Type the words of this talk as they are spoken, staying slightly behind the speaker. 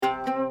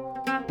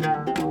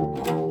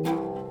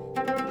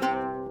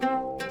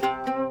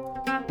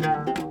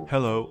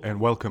Hello and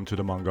welcome to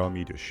the Mangal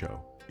Media Show,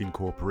 in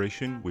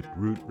cooperation with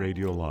Root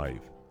Radio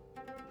Live.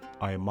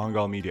 I am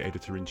Mangal Media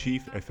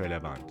Editor-in-Chief Efe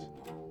Levent.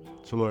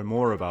 To learn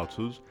more about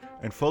us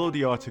and follow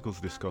the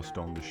articles discussed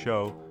on the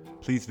show,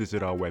 please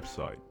visit our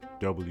website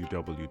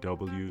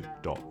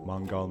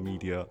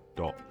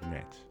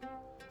www.mangalmedia.net.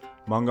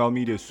 Mangal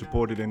Media is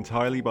supported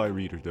entirely by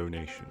reader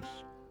donations.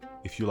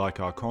 If you like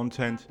our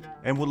content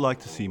and would like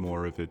to see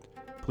more of it,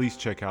 please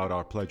check out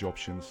our pledge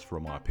options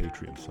from our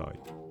Patreon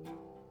site.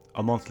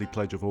 A monthly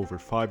pledge of over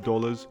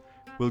 $5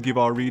 will give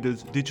our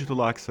readers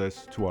digital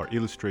access to our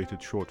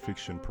illustrated short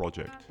fiction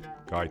project,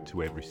 Guide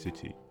to Every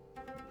City.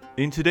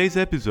 In today's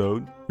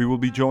episode, we will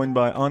be joined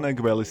by Anna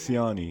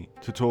Gvelesiani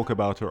to talk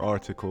about her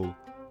article,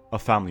 A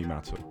Family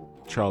Matter,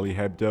 Charlie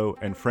Hebdo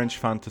and French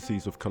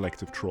Fantasies of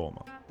Collective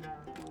Trauma.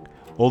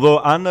 Although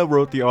Anna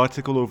wrote the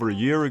article over a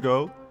year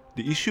ago,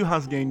 the issue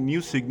has gained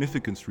new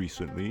significance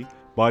recently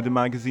by the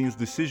magazine's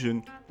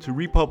decision to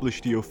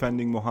republish the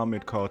offending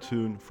Mohammed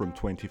cartoon from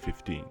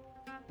 2015.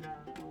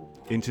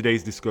 In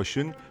today's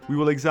discussion, we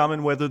will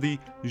examine whether the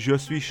Je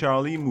suis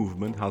Charlie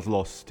movement has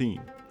lost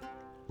steam.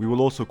 We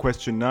will also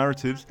question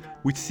narratives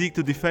which seek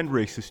to defend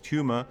racist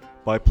humor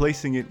by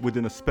placing it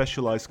within a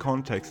specialized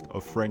context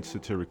of French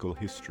satirical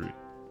history.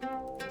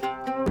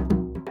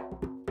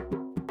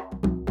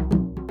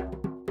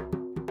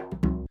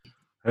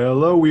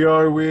 Hello, we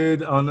are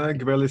with Anna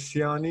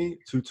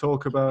Gvelesiani to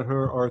talk about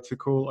her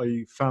article,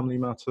 A Family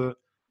Matter,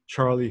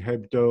 Charlie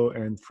Hebdo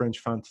and French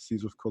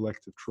Fantasies of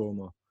Collective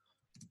Trauma.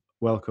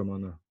 Welcome,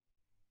 Anna.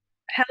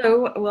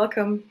 Hello,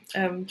 welcome.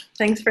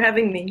 Thanks for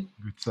having me.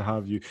 Good to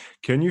have you.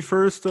 Can you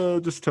first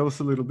just tell us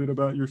a little bit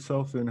about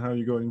yourself and how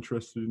you got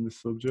interested in this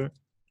subject?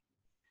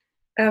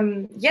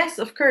 Yes,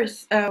 of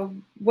course.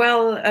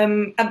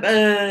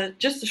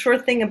 Just a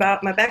short thing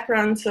about my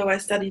background. So I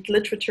studied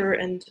literature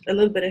and a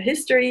little bit of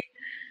history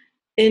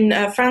in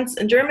France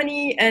and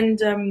Germany,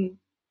 and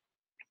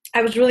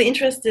I was really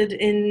interested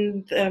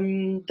in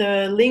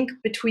the link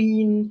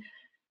between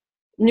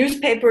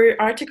newspaper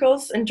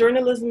articles and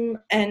journalism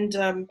and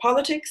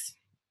politics,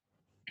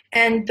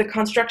 and the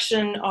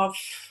construction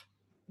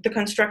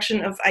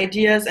of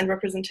ideas and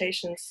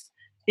representations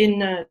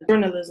in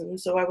journalism.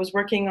 So I was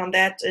working on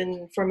that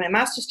for my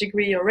master's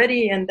degree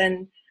already, and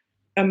then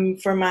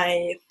for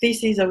my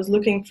thesis I was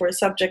looking for a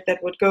subject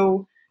that would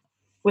go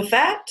with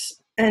that.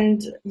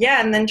 And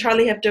then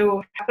Charlie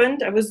Hebdo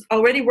happened. I was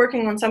already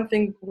working on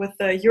something with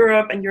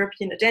Europe and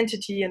European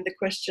identity and the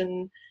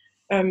question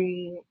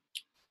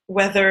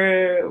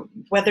whether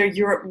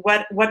Europe,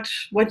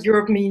 what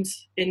Europe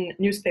means in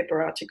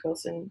newspaper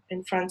articles in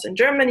France and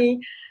Germany.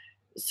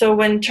 So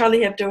when Charlie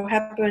Hebdo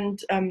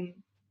happened,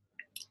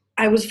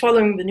 I was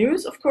following the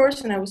news, of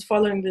course, and I was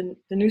following the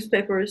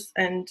newspapers,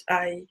 and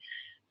I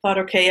thought,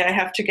 okay, I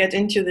have to get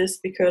into this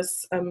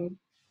because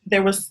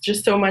there was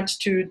just so much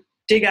to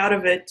dig out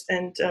of it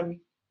and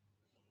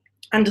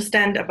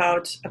understand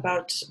about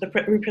the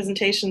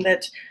representation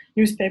that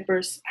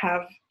newspapers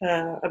have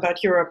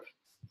about Europe.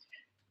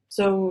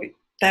 So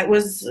that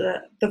was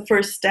the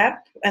first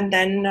step, and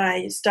then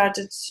I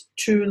started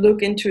to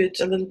look into it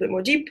a little bit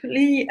more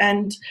deeply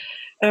and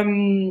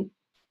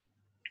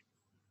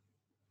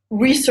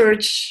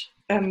research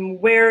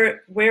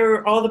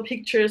where all the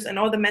pictures and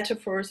all the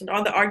metaphors and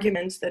all the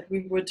arguments that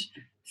we would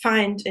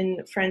find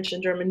in French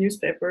and German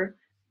newspaper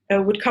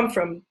would come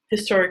from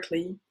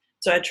historically.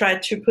 So I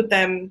tried to put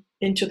them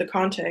into the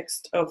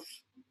context of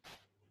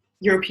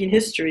European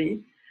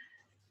history,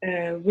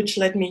 which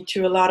led me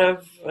to a lot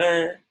of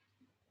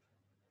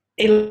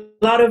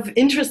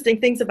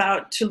interesting things to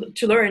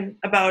learn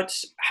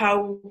about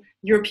how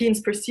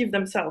Europeans perceive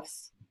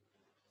themselves.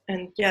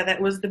 And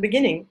that was the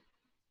beginning.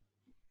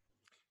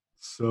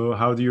 So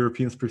how do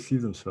Europeans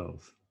perceive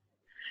themselves?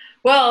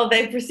 Well,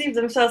 they perceive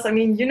themselves, I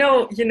mean,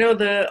 all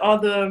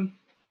the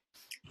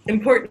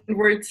important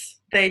words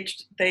they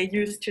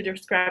use to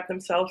describe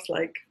themselves,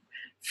 like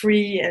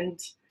free and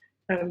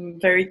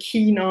very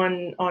keen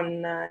on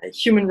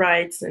human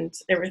rights and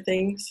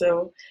everything.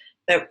 So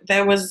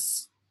that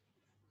was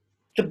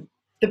the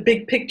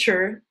big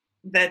picture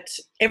that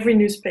every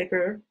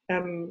newspaper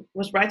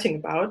was writing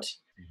about.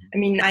 Mm-hmm. I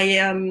mean,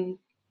 I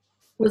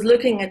was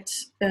looking at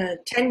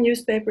 10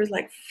 newspapers,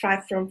 like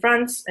 5 from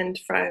France and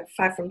 5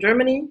 from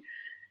Germany,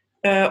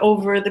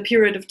 over the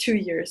period of 2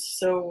 years.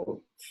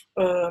 So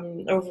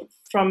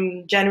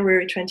from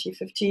January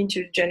 2015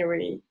 to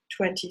January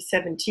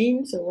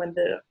 2017, so when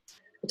the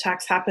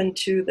attacks happened,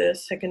 to the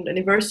second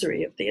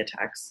anniversary of the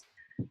attacks.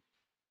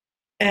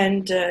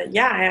 And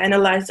I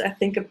analyzed, I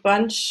think, a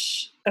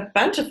bunch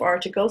of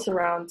articles,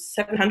 around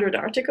 700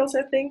 articles,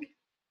 I think,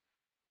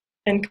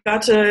 and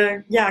got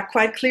a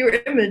quite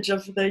clear image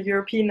of the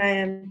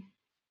European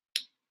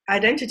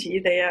identity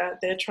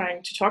they're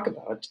trying to talk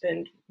about,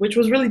 and which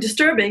was really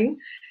disturbing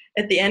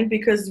at the end,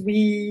 because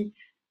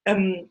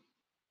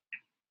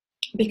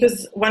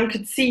because one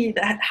could see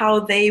that how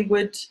they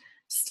would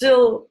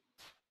still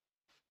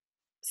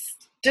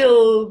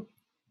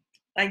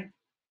like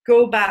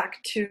go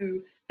back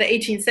to the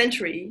 18th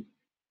century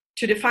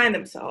to define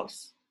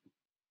themselves.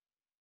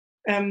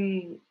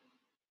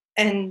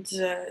 and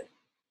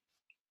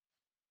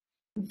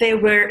they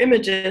were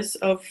images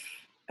of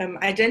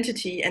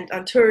identity and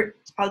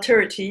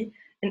alterity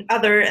and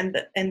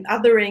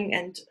othering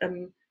and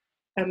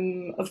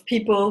of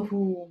people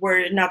who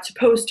were not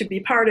supposed to be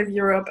part of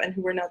Europe and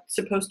who were not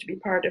supposed to be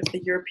part of the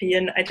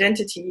European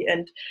identity.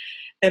 And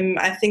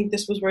I think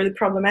this was really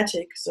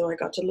problematic, so I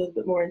got a little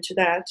bit more into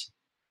that.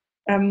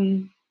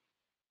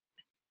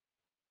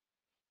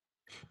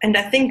 And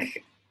I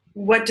think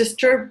what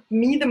disturbed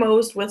me the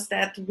most was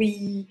that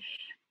the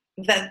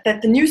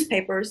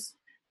newspapers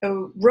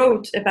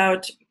wrote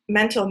about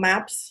mental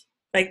maps,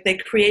 like they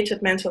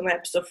created mental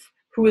maps of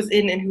who is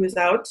in and who is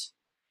out,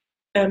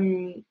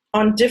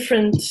 on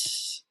different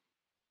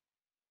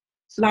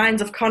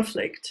lines of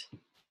conflict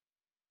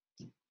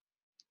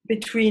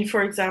between,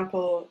 for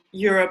example,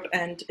 Europe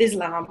and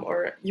Islam,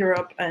 or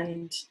Europe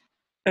and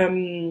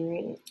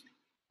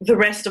the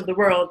rest of the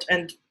world,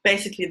 and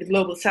basically the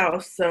global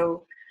South.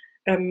 So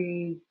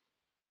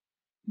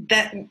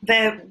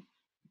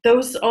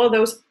all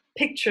those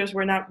pictures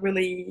were not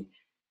really,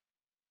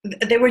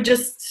 they were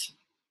just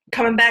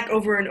coming back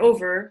over and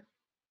over,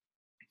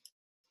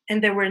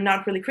 and they were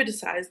not really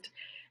criticized,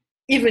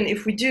 even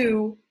if we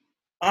do,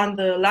 on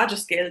the larger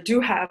scale, do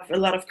have a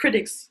lot of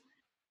critics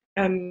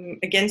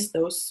against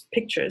those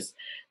pictures.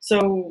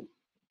 So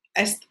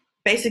as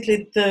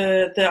basically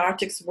the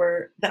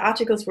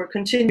articles were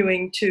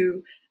continuing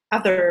to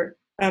other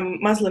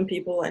Muslim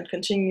people and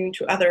continuing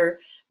to other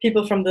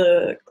people from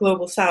the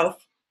global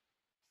South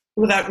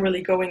without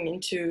really going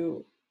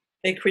into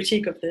a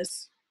critique of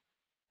this.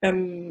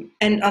 And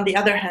on the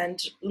other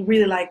hand,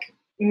 really like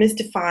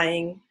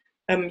mystifying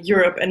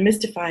Europe and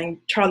mystifying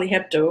Charlie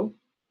Hebdo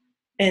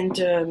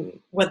and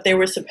what they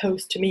were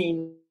supposed to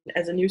mean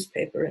as a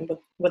newspaper, and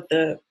what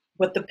the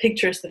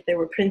pictures that they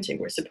were printing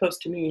were supposed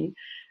to mean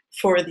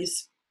for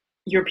this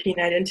European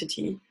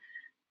identity.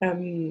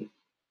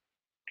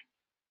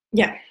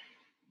 Yeah.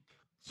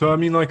 So, I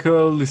mean, like a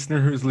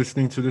listener who's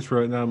listening to this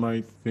right now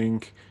might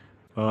think,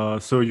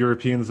 so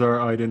Europeans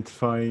are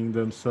identifying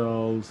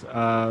themselves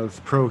as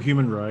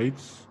pro-human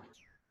rights.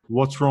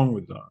 What's wrong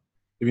with that?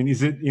 I mean,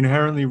 is it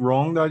inherently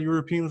wrong that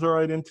Europeans are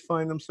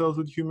identifying themselves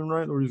with human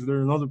rights, or is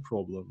there another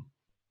problem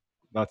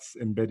that's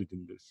embedded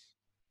in this?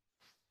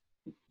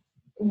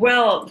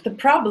 Well, the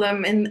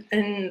problem in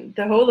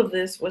the whole of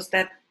this was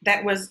that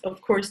was,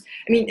 of course,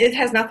 I mean, it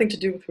has nothing to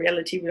do with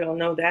reality. We all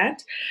know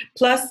that.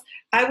 Plus,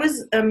 I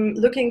was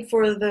looking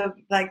for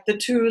the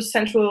two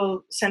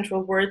central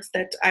words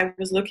that I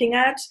was looking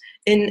at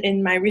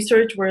in my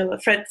research were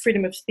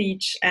freedom of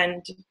speech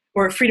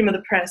or freedom of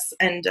the press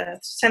and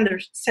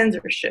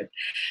censorship.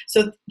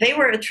 So they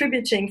were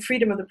attributing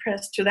freedom of the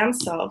press to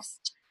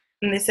themselves.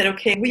 And they said,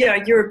 okay, we are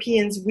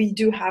Europeans, we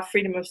do have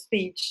freedom of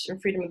speech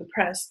and freedom of the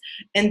press.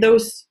 And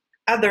those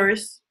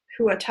others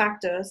who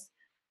attacked us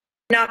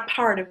are not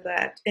part of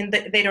that. And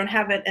they don't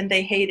have it and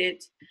they hate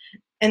it.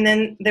 And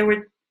then they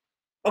were,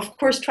 of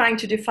course, trying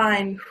to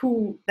define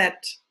who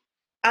that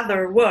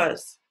other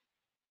was.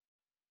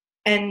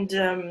 And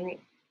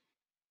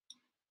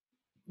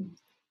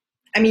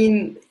I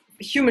mean,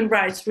 human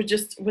rights was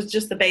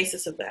just the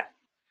basis of that.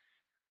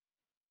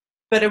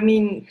 But I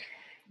mean,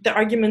 the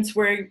arguments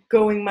were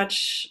going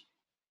much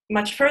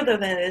further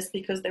than this,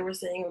 because they were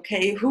saying,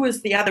 okay, who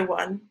is the other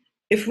one?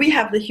 If we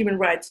have the human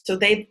rights, so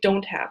they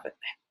don't have it.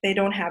 They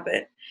don't have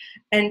it,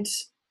 and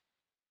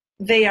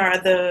they are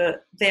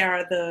the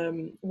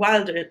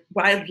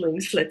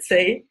wildlings, let's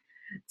say.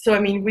 So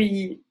I mean,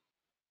 we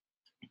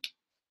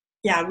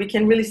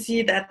can really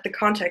see that the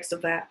context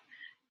of that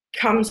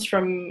comes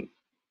from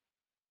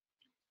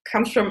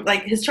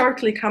like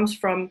historically comes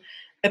from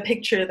a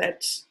picture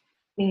that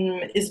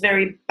is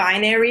very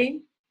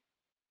binary.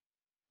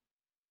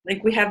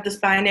 Like we have this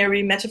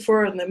binary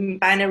metaphor and the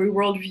binary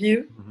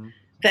worldview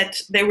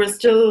that they were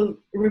still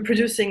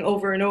reproducing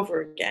over and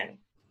over again,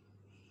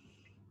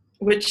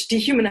 which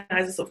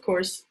dehumanizes, of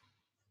course,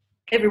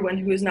 everyone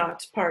who is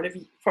not part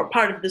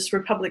of this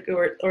republic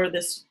or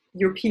this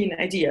European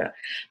idea.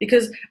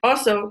 Because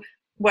also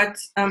what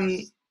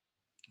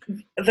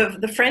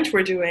the French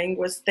were doing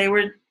was they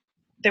were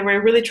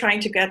really trying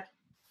to get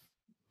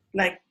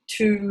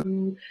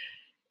to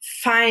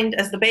find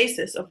as the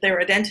basis of their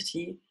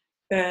identity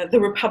the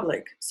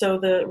republic. So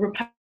the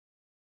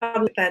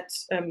republic that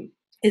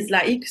is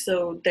laïque,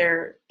 so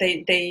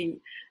they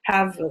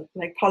have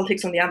like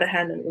politics on the other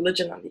hand and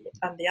religion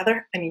on the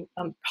other. I mean,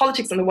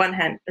 politics on the one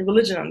hand and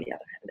religion on the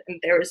other hand, and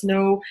there is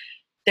no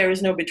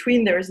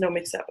between. There is no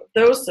mix up of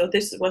those. So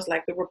this was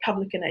like the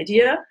Republican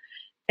idea,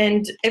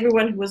 and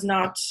everyone who was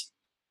not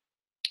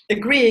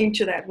agreeing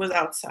to that was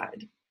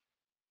outside.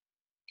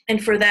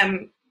 And for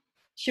them,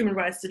 human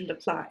rights didn't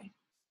apply.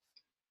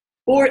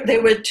 Or they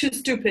were too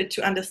stupid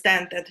to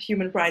understand that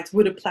human rights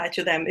would apply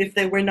to them if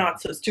they were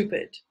not so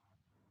stupid.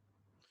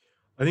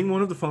 I think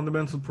one of the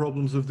fundamental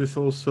problems of this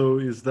also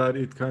is that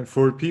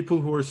for people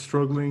who are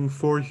struggling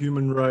for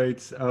human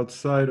rights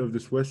outside of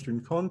this Western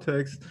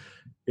context,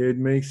 it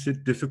makes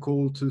it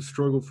difficult to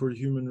struggle for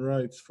human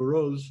rights for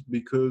us,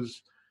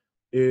 because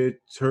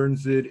it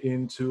turns it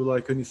into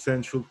like an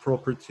essential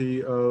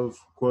property of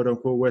quote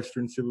unquote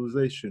Western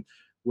civilization.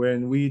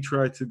 When we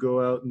try to go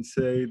out and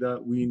say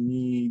that we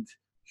need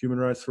human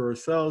rights for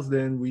ourselves,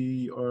 then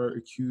we are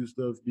accused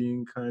of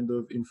being kind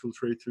of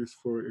infiltrators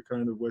for a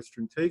kind of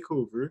Western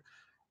takeover,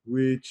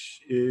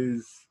 which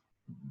is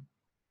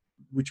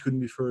which couldn't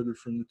be further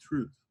from the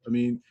truth. I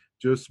mean,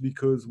 just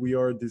because we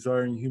are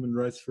desiring human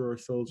rights for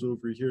ourselves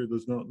over here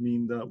does not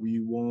mean that we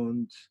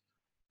want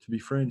to be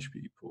French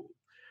people.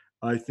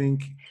 I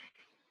think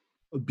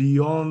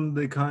beyond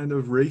the kind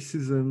of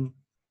racism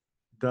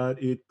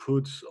that it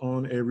puts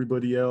on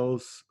everybody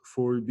else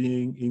for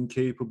being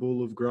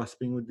incapable of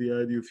grasping with the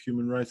idea of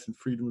human rights and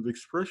freedom of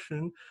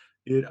expression,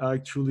 it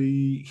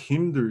actually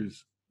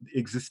hinders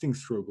existing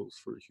struggles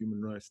for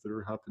human rights that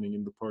are happening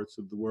in the parts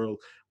of the world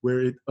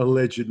where it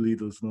allegedly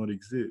does not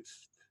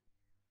exist.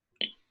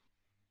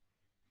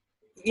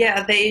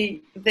 Yeah,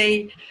 they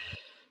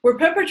were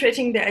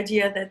perpetrating the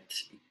idea that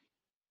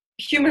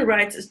human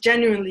rights is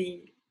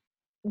genuinely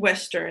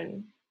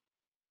Western,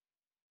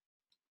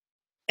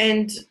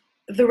 and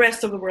the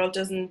rest of the world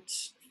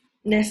doesn't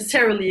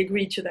necessarily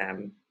agree to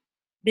them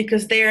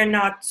because they are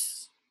not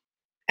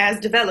as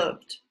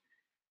developed.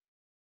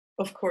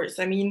 Of course,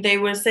 I mean, they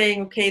were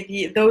saying,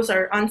 okay, those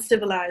are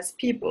uncivilized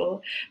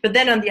people, but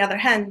then on the other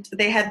hand,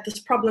 they had this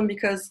problem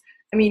because,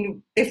 I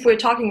mean, if we're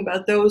talking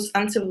about those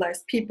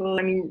uncivilized people,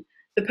 I mean,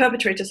 the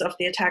perpetrators of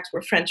the attacks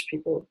were French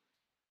people.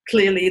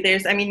 Clearly,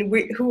 there's, I mean,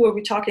 who are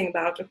we talking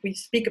about? If we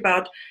speak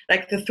about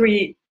like the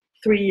three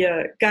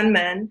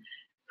gunmen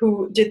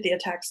who did the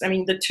attacks, I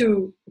mean, the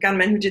two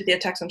gunmen who did the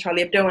attacks on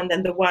Charlie Hebdo, and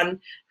then the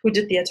one who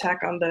did the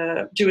attack on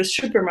the Jewish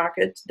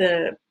supermarket,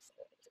 the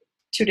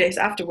 2 days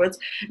afterwards.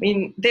 I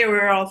mean, they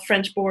were all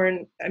French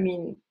born. I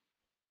mean,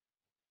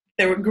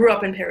 they grew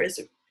up in Paris.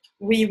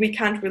 We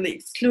can't really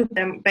exclude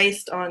them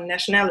based on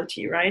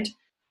nationality, right?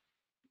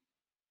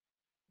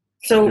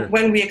 So Yeah.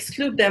 when we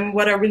exclude them,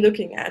 what are we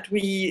looking at?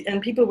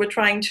 People were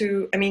trying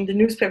to, I mean, the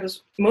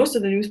newspapers, most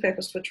of the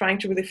newspapers were trying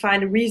to really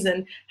find a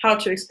reason how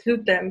to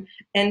exclude them.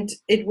 And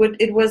it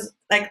was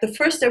like the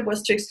first step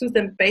was to exclude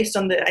them based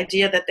on the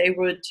idea that they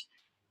would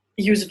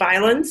use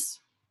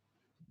violence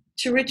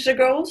to reach their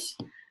goals.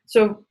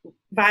 So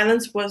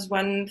violence was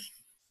one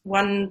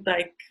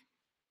like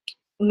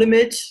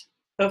limit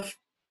of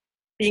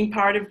being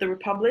part of the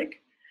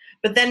Republic.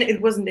 But then it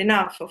wasn't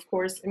enough, of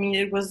course. I mean,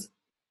 it was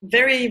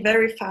very,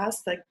 very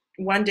fast, like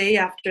one day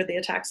after the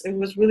attacks. It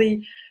was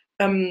really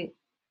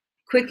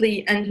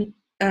quickly and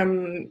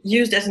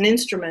used as an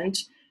instrument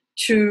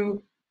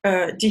to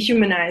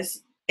dehumanize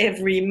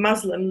every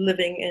Muslim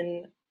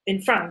living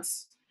in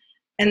France.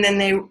 And then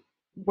they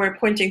were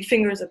pointing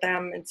fingers at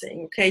them and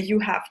saying, okay, you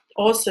have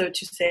also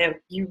to say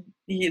that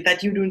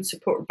you don't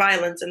support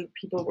violence. And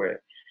people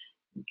were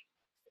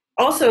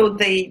also,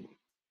 they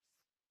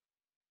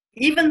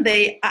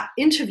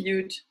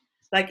interviewed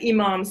like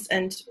imams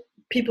and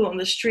people on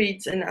the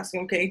streets and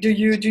asking, okay, do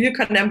you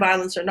condemn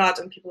violence or not?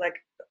 And people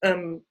like,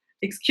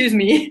 excuse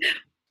me,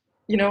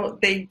 you know,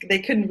 they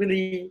couldn't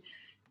really.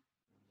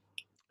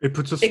 It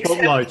puts a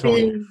spotlight on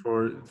you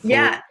for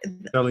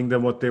telling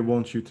them what they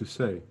want you to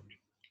say.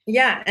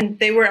 Yeah, and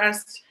they were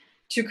asked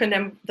to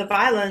condemn the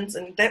violence,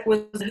 and that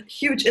was a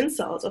huge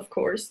insult, of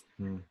course.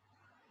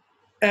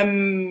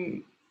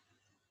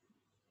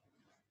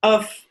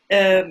 Of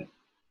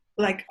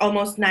like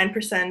almost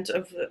 9%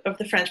 of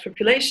the French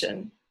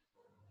population.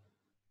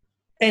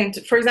 And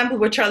for example,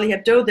 what Charlie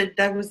Hebdo did,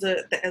 that was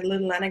a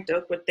little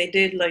anecdote. What they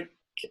did, like,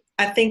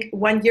 I think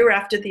 1 year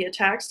after the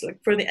attacks,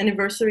 like for the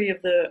anniversary of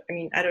I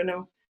mean, I don't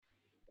know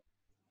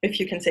if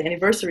you can say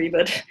anniversary,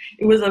 but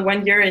it was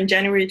 1 year in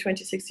January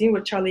 2016,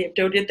 what Charlie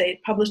Hebdo did.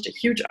 They published a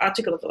huge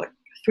article of like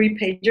 3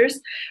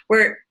 pages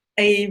where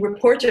a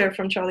reporter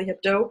from Charlie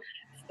Hebdo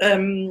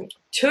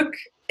took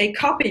a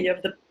copy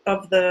of the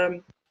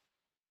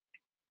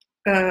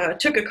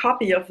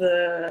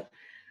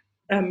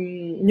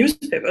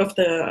newspaper, of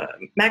the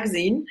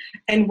magazine,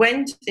 and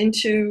went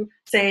into,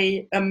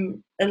 say,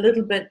 a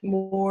little bit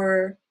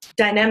more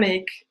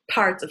dynamic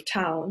parts of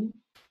town.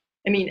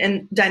 I mean,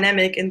 and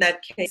dynamic in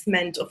that case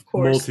meant, of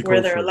course,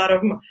 where there are a lot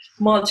of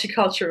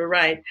multicultural,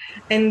 right?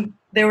 And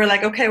they were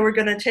like, okay, we're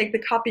gonna take the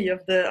copy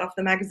of the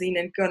magazine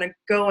and gonna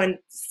go and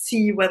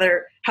see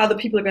how the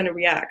people are gonna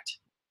react.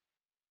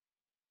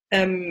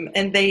 And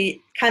they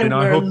kind of were.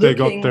 And I hope they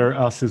got their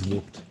asses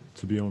whooped,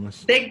 to be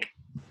honest.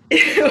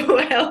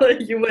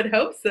 Well, you would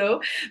hope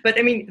so, but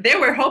I mean, they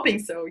were hoping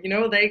so. You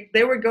know,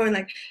 they were going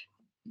like,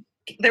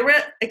 they were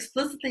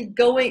explicitly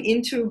going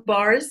into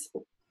bars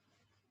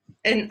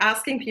and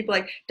asking people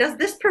like, does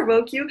this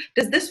provoke you?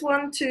 Does this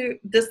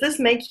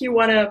make you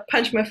want to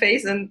punch my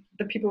face? And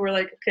the people were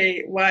like,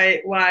 okay,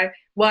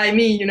 why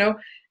me? You know,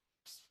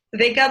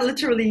 they got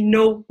literally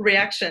no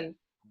reaction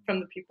from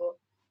the people.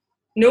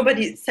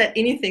 Nobody said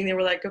anything. They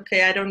were like,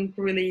 okay, I don't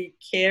really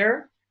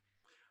care.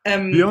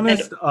 To be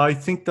honest, I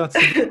think that's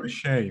a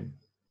shame.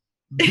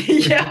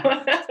 Yeah.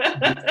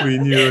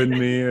 Between you and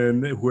me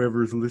and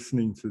whoever's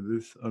listening to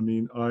this, I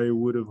mean, I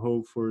would have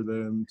hoped for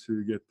them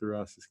to get their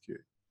asses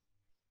kicked.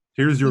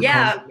 Here's your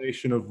Yeah,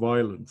 condemnation of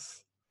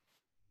violence.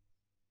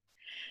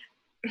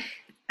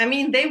 I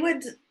mean,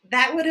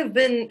 that would have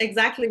been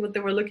exactly what they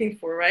were looking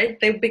for, right?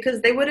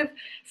 Because they would have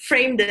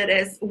framed it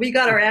as we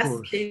got our Of ass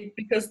course. kicked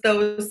because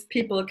those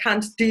people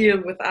can't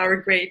deal with our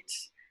great,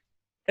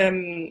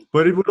 um,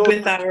 But it would also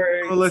with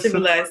our a lesson.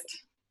 civilized.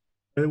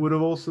 It would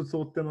have also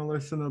taught them a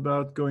lesson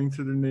about going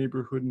to the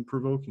neighborhood and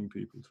provoking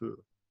people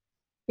too.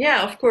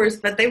 Yeah, of course,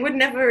 but they would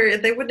never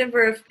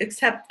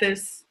accept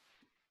this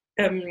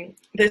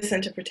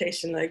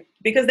interpretation, like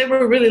because they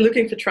were really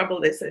looking for trouble.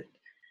 They said,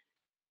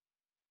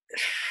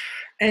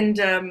 and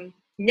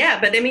yeah,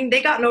 but I mean,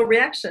 they got no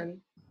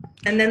reaction.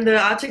 And then the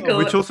Oh, article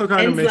which also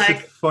kind of ends makes it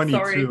like, funny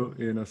sorry. too,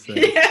 in a sense.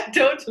 Yeah,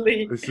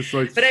 totally. It's just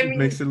like But I it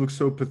makes mean, it look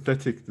so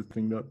pathetic, the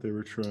thing that they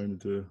were trying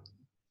to do.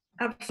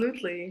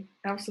 absolutely,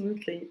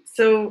 absolutely.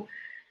 So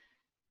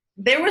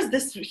there was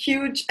this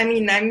huge.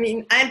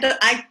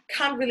 I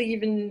can't really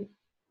even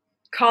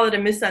call it a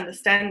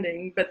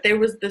misunderstanding, but there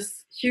was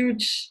this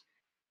huge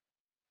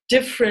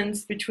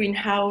difference between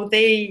how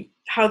the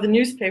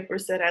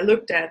newspapers that I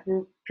looked at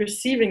were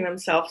perceiving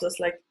themselves as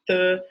like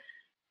the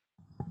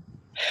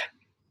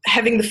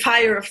having the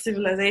fire of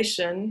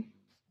civilization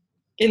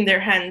in their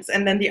hands,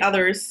 and then the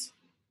others,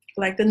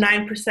 like the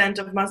 9%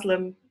 of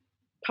Muslim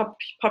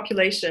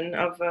population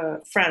of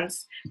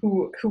France,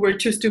 who were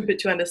too stupid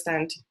to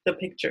understand the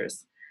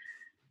pictures.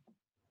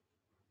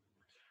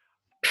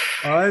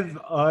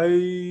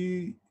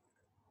 I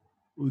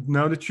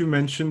now that you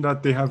mentioned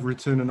that they have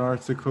written an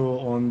article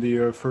on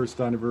the first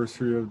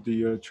anniversary of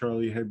the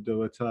Charlie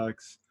Hebdo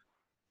attacks,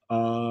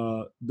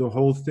 the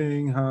whole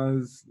thing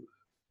has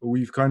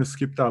we've kind of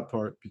skipped that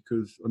part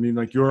because I mean,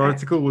 like your Okay.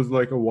 article was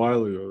like a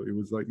while ago. It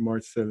was like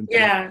March 17th,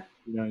 Yeah,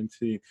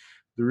 2019.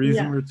 The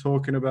reason yeah. we're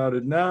talking about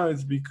it now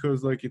is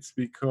because like it's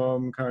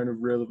become kind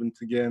of relevant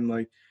again.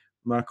 Like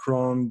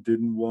Macron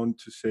didn't want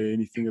to say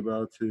anything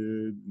about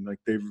it. Like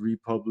they've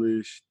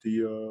republished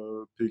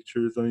the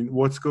pictures. I mean,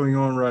 what's going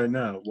on right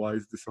now? Why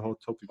is this a hot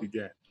topic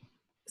again?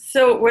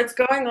 So what's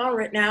going on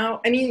right now?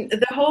 I mean,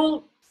 the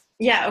whole,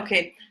 yeah,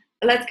 okay.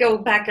 Let's go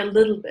back a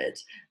little bit.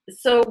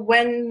 So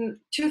when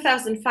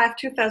 2005,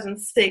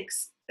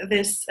 2006,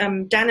 this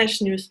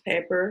Danish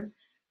newspaper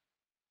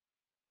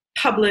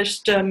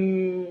published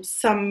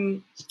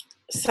some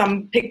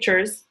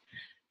pictures,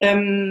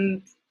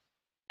 um,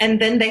 and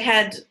then they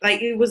had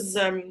like it was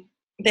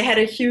they had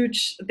a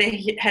huge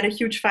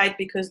fight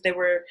because they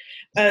were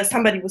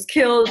somebody was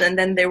killed and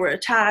then they were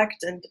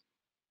attacked and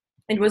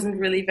it wasn't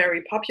really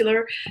very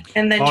popular.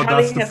 And then Oh,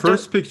 Charlie that's the Hebdo,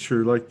 first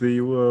picture, like the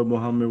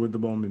Mohammed with the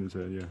bomb in his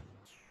head. Yeah.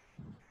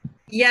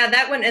 yeah,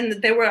 that one,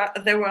 and there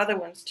were other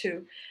ones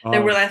too.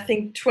 There were Oh, I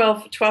think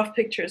 12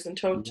 pictures in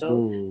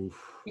total. whoa.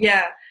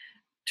 Yeah,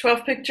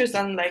 12 pictures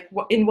on like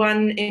in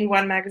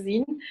one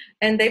magazine,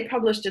 and they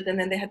published it, and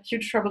then they had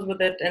huge troubles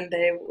with it, and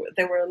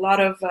there were a lot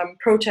of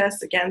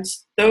protests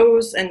against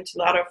those, and a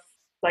lot of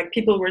like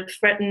people were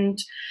threatened,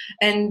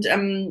 and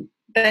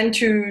then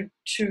to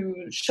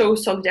show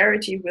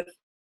solidarity with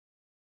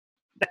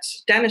that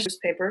Danish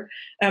newspaper,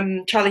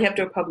 Charlie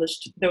Hebdo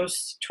published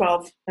those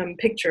 12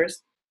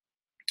 pictures,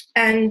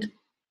 and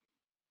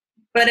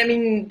but I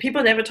mean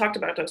people never talked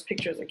about those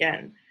pictures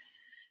again.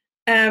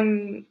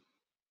 Um,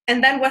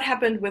 and then what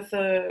happened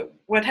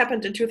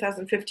in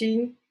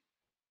 2015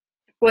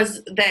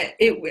 was that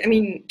I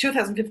mean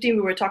 2015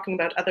 we were talking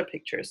about other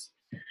pictures.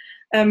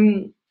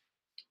 Um,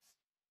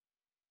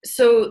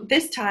 so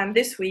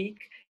this week,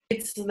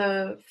 it's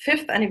the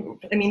fifth. I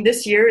mean,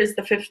 this year is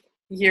the fifth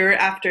year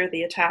after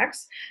the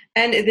attacks,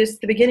 and it is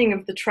the beginning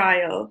of the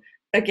trial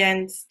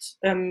against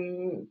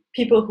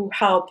people who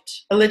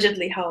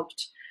allegedly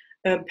helped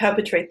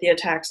perpetrate the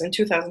attacks in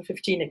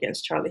 2015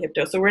 against Charlie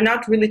Hebdo. So we're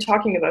not really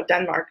talking about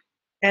Denmark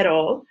at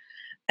all,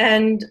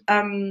 and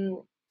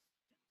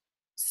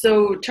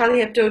so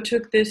Charlie Hebdo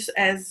took this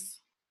as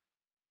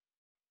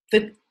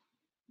the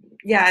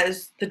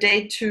as the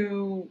day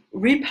to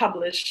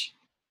republish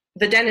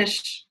the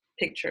Danish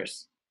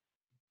pictures.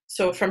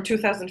 So from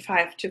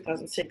 2005,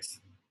 2006.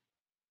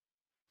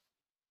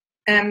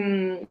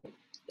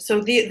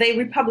 So they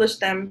republished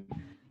them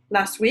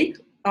last week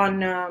on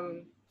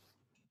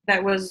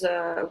that was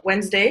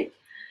Wednesday.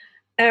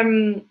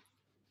 And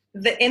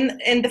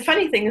the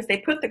funny thing is they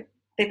put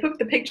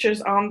the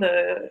pictures on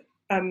the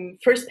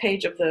first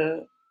page of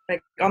the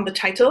like on the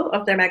title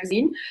of their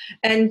magazine,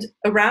 and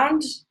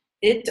around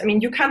it. I mean,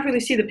 you can't really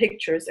see the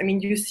pictures. I mean,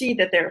 you see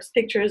that there's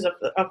pictures of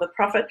the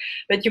prophet,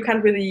 but you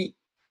can't really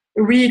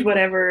read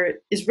whatever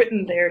is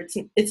written there.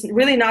 It's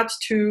really not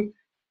to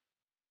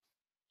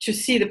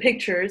see the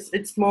pictures.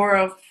 It's more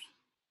of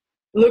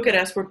look at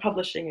us, we're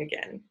publishing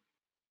again.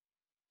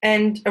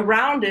 And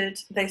around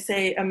it, they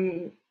say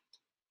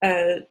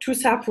tout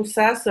ça pour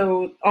ça,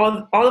 so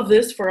all of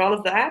this for all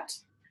of that.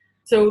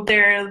 So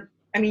there,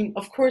 I mean,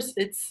 of course,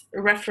 it's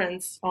a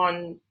reference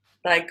on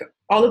like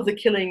all of the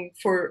killing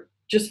for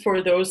just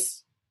for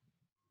those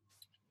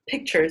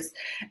pictures,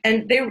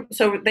 and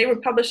they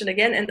were publishing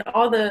again, and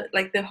all the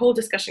like the whole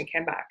discussion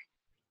came back,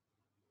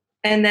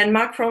 and then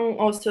Macron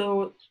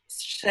also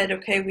said,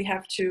 okay, we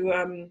have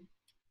to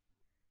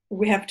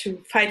we have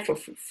to fight for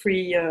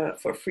free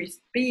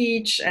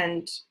speech.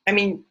 And I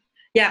mean,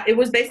 yeah, it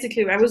was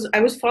basically I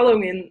was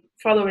following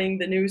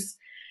the news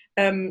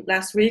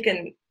last week,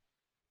 and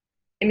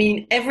I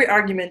mean, every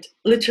argument,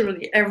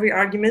 literally every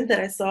argument that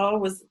I saw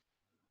was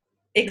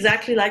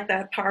exactly like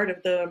that part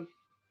of the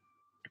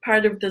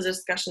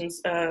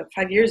discussions 5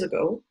 years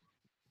ago.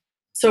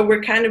 So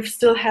we're kind of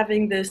still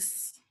having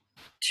this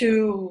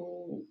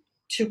two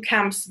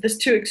camps, this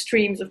two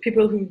extremes of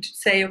people who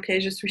say, okay,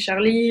 je suis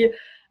Charlie,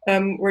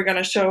 we're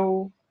gonna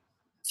show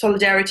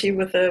solidarity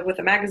with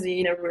a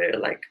magazine, or we're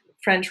like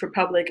French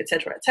Republic,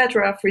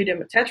 etc.,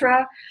 freedom,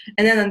 etc.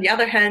 And then on the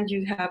other hand,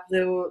 you have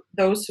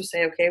those who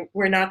say, okay,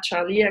 we're not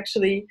Charlie.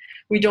 Actually,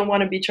 we don't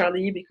want to be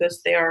Charlie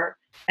because they are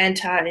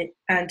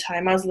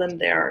anti-Muslim,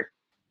 they are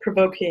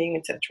provoking,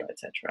 etc.,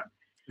 etc.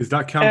 Is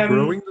that camp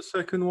growing, the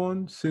second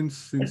one,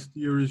 since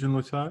the original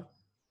attack?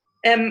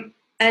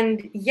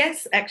 And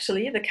yes,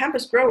 actually, the camp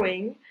is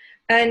growing,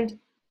 and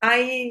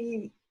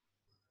I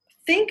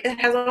think it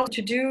has also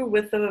to do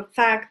with the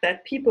fact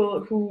that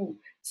people who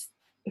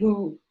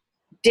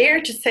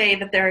dare to say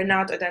that they're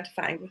not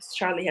identifying with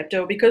Charlie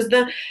Hebdo, because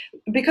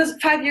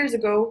 5 years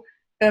ago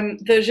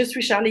the Je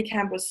suis Charlie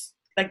camp was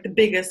like the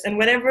biggest, and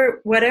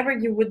whatever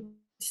you would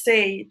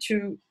say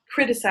to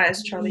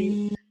criticize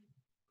Charlie,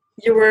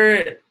 you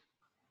were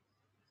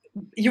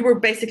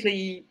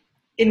basically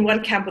in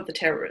one camp with the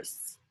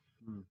terrorists.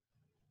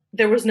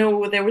 There was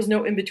no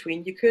in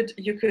between. You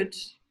could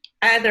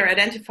either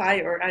identify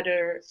or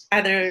either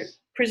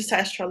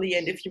criticize Charlie,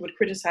 and if you would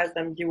criticize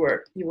them, you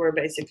were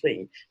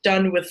basically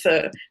done with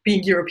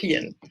being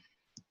European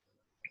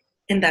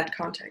in that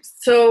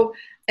context. So,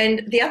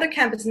 and the other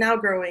camp is now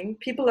growing.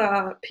 People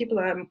are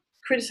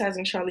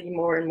criticizing Charlie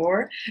more and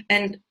more,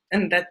 and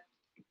that,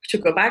 to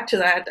go back to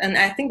that, and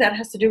I think that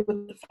has to do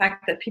with the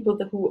fact that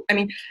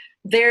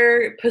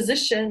their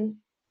position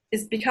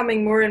is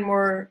becoming more and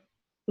more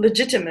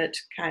legitimate,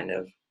 kind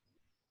of,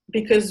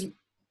 because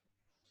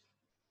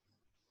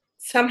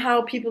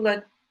somehow people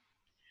are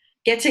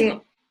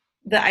getting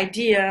the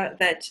idea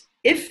that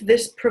if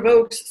this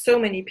provokes so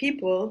many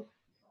people,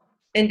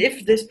 and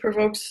if this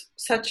provokes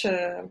such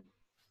a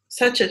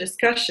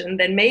discussion,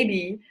 then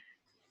maybe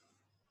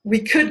we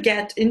could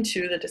get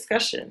into the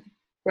discussion,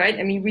 right?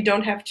 I mean, we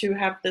don't have to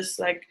have this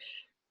like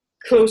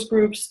close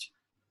groups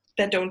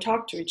that don't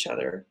talk to each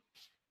other.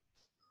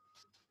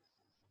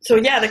 So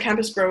yeah, the camp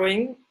is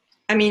growing.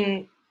 I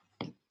mean,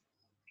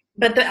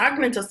 but the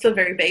arguments are still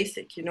very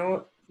basic, you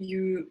know.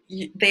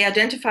 They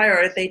identify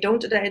or they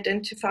don't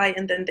identify,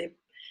 and then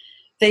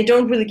they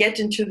don't really get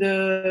into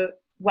the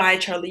why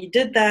Charlie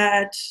did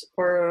that,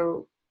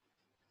 or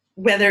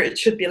whether it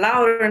should be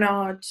allowed or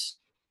not.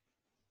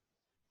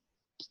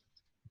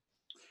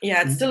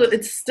 Yeah,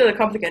 it's still a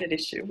complicated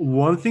issue.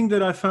 One thing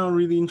that I found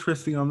really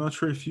interesting, I'm not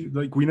sure if you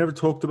like, we never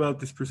talked about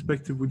this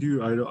perspective with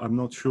you. I'm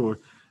not sure,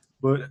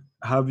 but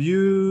have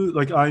you,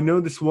 like, I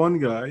know this one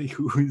guy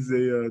who is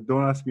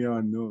don't ask me how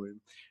I know him.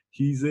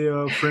 He's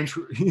a French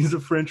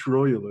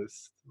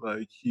royalist.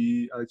 Like,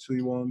 he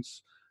actually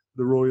wants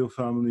the royal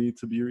family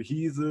to be.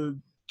 He's a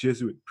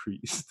Jesuit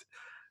priest,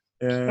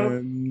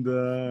 and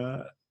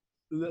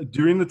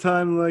during the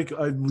time, like,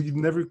 we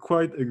never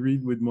quite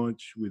agreed with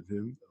much with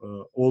him.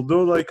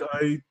 Although, like,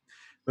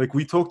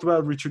 we talked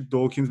about Richard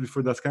Dawkins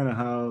before. That's kind of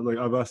how, like,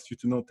 I've asked you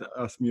to not to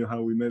ask me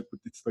how we met, but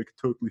it's like a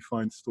totally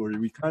fine story.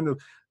 We kind of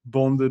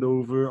bonded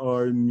over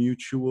our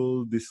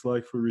mutual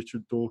dislike for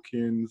Richard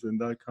Dawkins and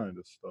that kind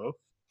of stuff.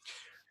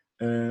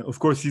 Of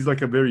course, he's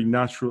like a very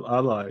natural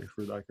ally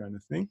for that kind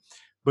of thing.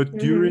 But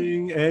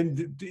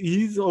and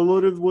he's, a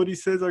lot of what he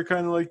says are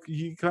kind of like,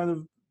 he kind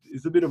of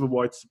is a bit of a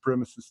white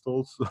supremacist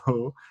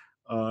also.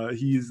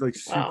 He's like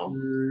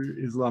super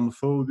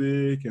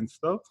Islamophobic and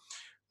stuff.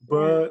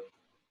 But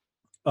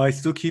I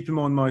still keep him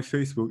on my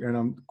Facebook, and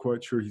I'm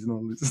quite sure he's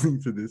not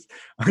listening to this.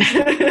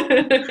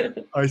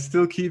 I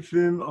still keep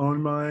him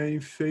on my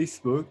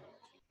Facebook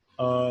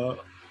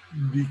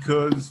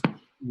because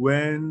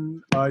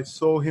when I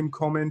saw him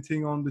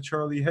commenting on the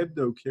Charlie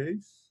Hebdo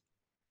case,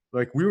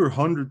 like, we were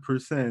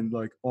 100%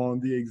 like on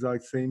the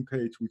exact same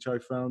page, which I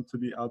found to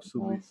be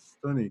absolutely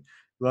stunning.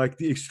 Like,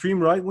 the extreme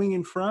right wing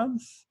in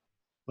France,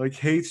 like,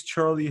 hates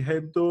Charlie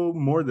Hebdo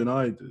more than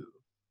I do,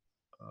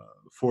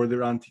 for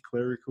their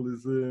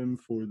anti-clericalism,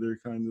 for their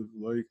kind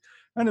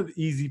of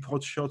easy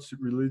pot shots at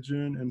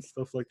religion and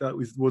stuff like that.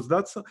 Was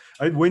that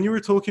when you were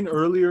talking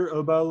earlier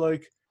about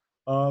like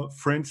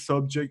French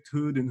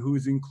subjecthood and who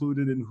is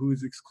included and who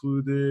is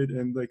excluded,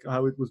 and like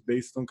how it was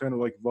based on kind of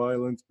like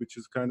violence, which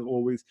is kind of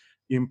always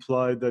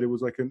implied that it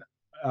was like an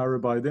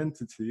Arab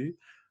identity.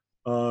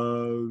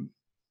 I'm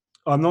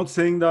not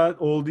saying that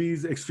all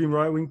these extreme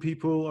right-wing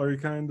people are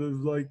kind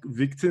of like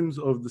victims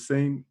of the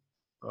same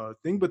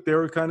thing, but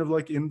they're kind of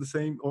like in the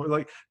same, or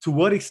like, to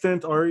what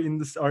extent are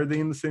they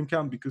in the same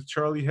camp? Because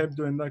Charlie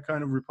Hebdo and that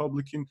kind of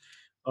Republican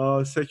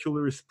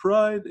secularist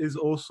pride is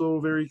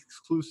also very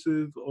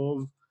exclusive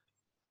of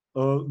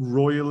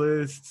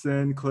royalists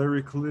and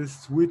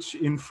clericalists, which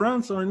in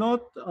France are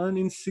not an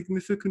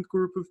insignificant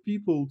group of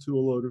people to a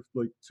lot of,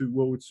 like, to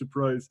what would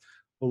surprise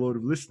a lot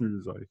of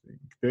listeners, I think.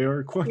 They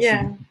are quite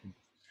Yeah. significant.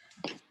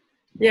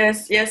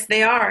 Yes,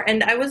 they are.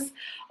 And I was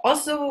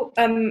also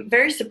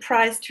very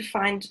surprised to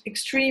find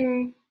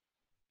extreme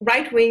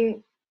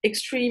right-wing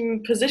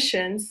extreme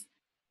positions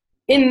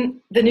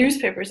in the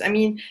newspapers. I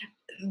mean,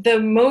 the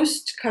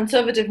most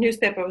conservative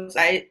newspaper,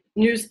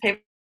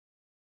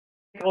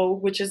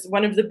 which is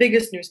one of the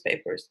biggest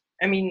newspapers.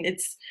 I mean,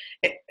 it's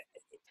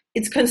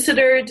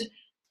considered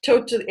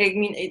totally, I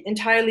mean,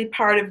 entirely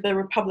part of the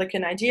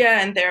Republican idea,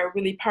 and they're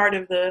really part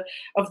of the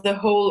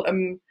whole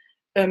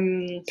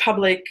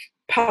public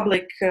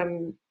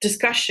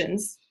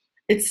discussions.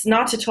 It's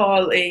not at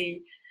all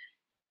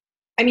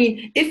I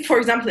mean, if, for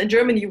example, in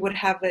Germany you would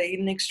have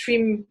an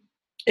extreme,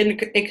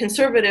 a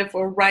conservative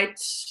or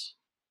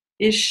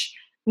right-ish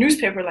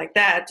newspaper like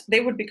that, they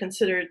would be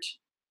considered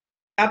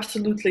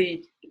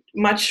absolutely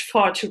much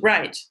far to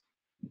right.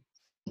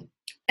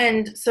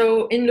 And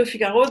so in Le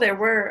Figaro, there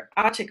were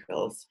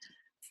articles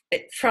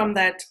from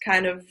that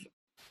kind of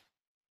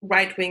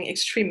right-wing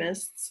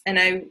extremists, and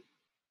I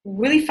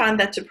really found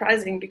that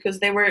surprising because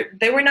they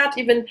were not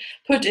even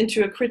put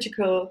into a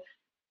critical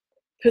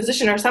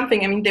position or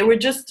something. I mean, they were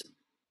just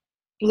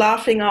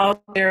laughing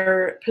out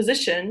their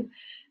position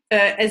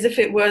as if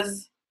it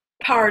was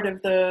part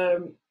of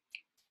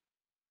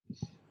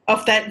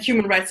that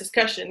human rights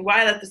discussion,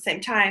 while at the same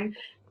time,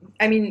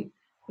 I mean,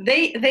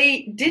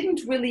 they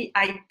didn't really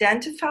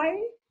identify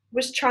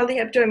with Charlie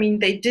Hebdo. I mean,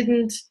 they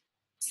didn't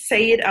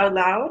say it out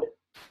loud,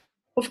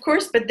 of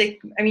course, but they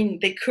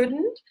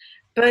couldn't.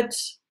 But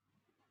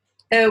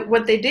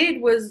what they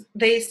did was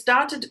they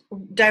started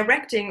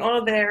directing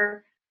all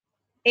their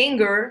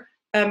anger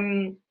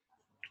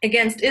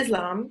against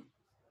Islam,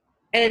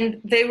 and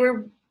they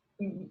were,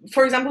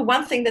 for example,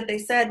 one thing that they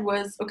said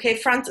was, okay,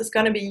 France is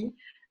going to be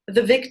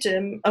the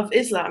victim of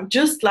Islam,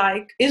 just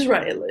like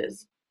Israel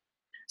is.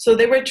 So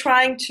they were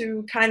trying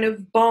to kind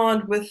of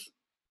bond with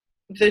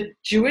the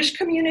Jewish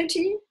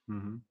community.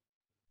 Mm-hmm.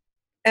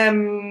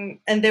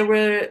 And they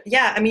were,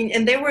 yeah, I mean,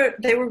 and they were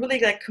really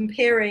like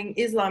comparing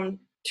Islam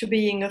to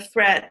being a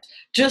threat,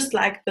 just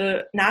like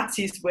the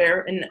Nazis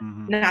were in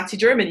Nazi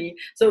Germany.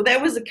 So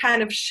there was a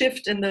kind of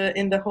shift in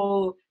the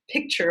whole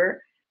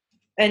picture,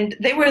 and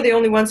they were the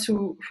only ones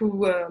who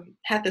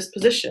had this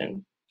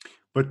position.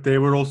 But they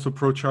were also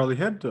pro Charlie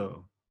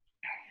Hebdo.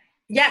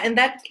 Yeah, and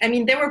that, I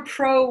mean, they were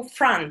pro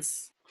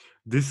France.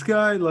 This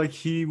guy, like,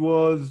 he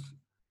was.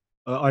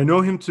 I know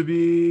him to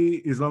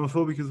be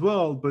Islamophobic as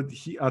well, but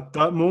he, at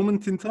that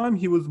moment in time,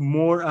 he was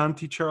more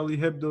anti-Charlie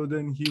Hebdo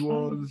than he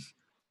was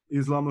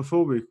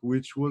Islamophobic,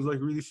 which was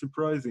like really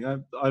surprising. I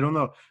don't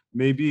know.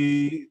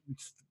 Maybe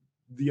it's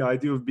the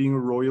idea of being a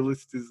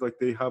royalist is like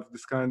they have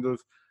this kind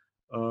of,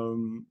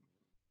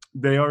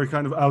 they are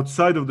kind of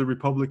outside of the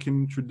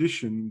Republican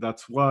tradition.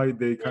 That's why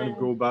they kind of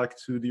go back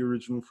to the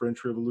original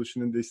French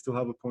Revolution, and they still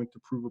have a point to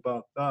prove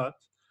about that.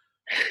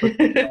 But,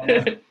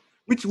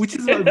 which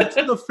is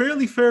a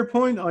fairly fair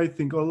point, I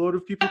think. A lot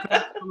of people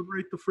kind of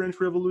celebrate the French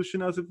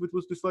Revolution as if it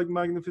was this like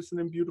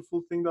magnificent and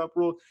beautiful thing that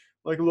brought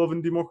like love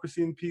and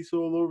democracy and peace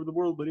all over the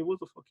world, but it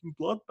was a fucking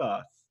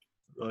bloodbath.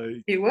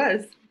 Like, it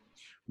was.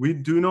 We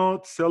do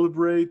not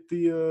celebrate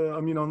the.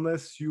 I mean,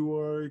 unless you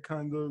are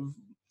kind of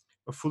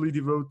a fully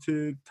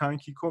devoted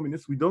tanky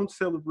communist, we don't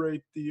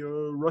celebrate the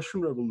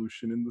Russian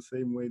Revolution in the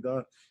same way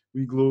that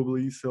we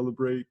globally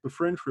celebrate the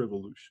French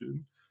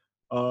Revolution.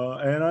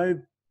 And I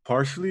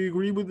partially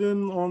agree with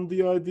him on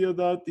the idea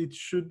that it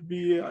should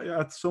be,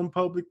 at some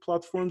public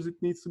platforms, it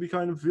needs to be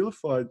kind of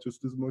vilified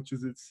just as much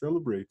as it's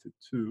celebrated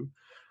too.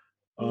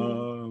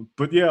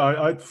 But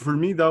yeah, for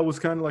me, that was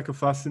kind of like a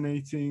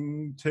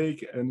fascinating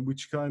take, and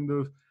which kind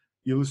of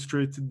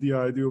illustrated the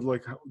idea of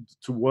like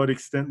to what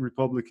extent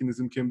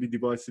republicanism can be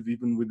divisive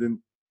even within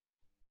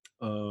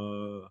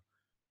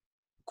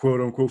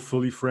quote unquote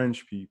fully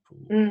French people.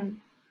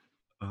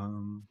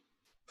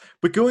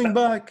 But going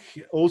back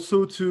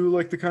also to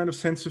like the kind of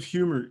sense of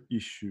humor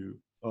issue,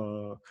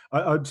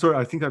 I'm sorry,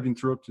 I think I've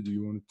interrupted you.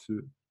 You wanted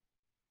to?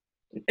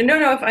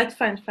 No, it's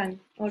fine,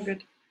 all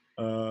good.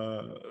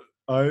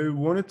 I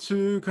wanted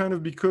to kind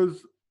of,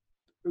 because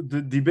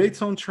the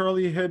debates on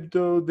Charlie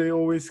Hebdo, they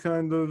always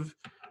kind of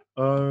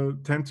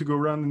tend to go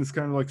around in this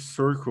kind of like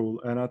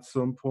circle, and at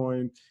some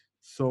point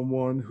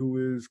someone who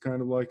is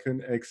kind of like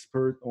an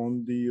expert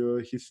on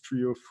the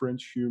history of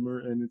French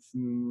humor and its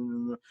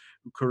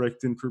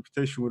correct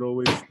interpretation would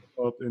always step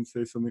up and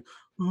say something.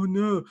 Oh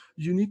no,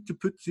 you need to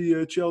put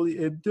the Charlie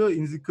Hebdo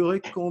in the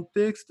correct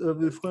context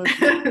of the French.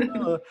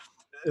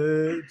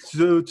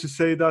 So to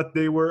say that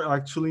they were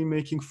actually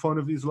making fun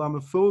of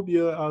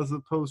Islamophobia as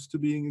opposed to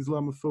being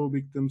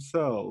Islamophobic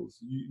themselves.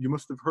 You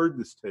must have heard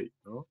this tape,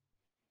 no?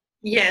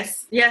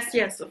 Yes,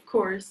 of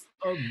course.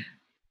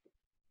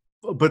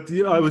 But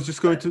yeah, I was just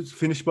going to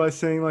finish by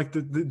saying, like,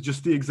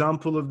 just the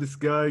example of this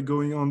guy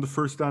going on the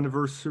first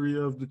anniversary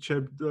of the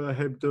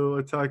Hebdo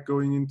attack,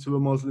 going into a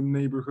Muslim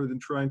neighborhood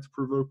and trying to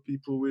provoke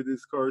people with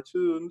his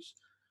cartoons,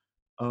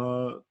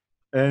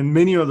 and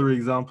many other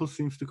examples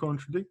seems to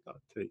contradict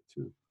that take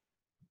too.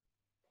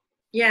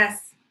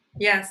 Yes.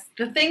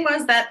 The thing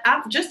was that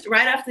just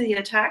right after the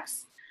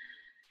attacks,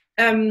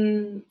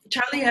 Charlie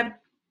Hebdo,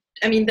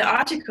 I mean, the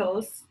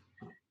articles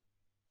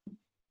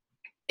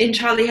in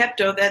Charlie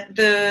Hebdo, that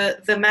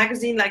the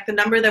magazine, like the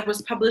number that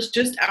was published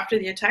just after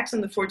the attacks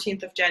on the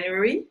 14th of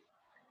January,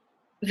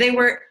 they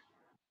were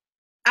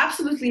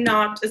absolutely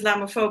not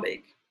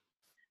Islamophobic.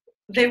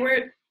 They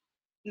were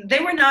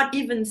not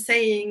even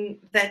saying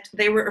that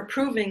they were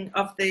approving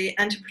of the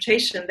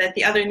interpretation that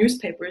the other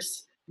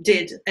newspapers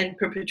did and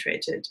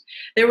perpetrated.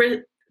 They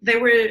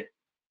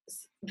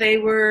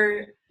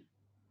were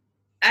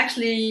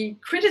actually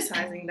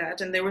criticizing that,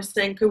 and they were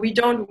saying, we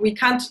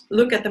can't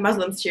look at the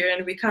Muslims here,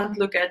 and we can't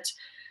look at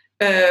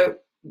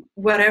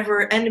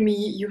whatever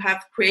enemy you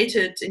have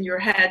created in your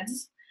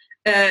heads.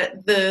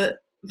 The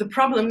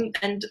problem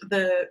and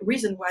the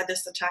reason why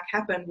this attack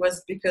happened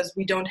was because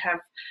we don't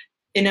have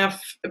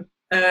enough.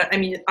 I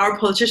mean, our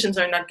politicians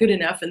are not good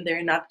enough, and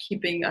they're not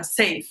keeping us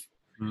safe.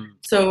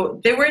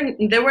 So they were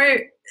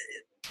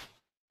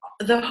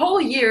the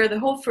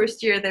whole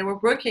first year, they were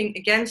working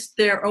against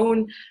their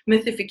own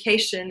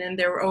mythification and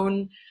their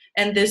own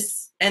and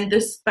this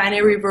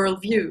binary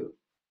worldview.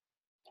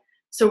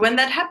 So when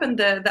that happened,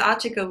 the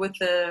article with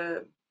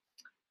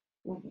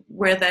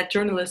where that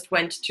journalist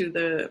went to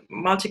the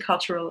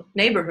multicultural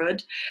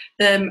neighborhood,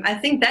 I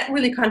think that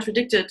really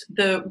contradicted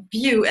the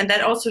view, and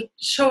that also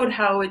showed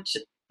how it,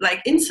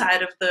 like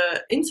inside of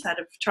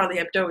Charlie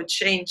Hebdo, it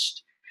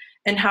changed,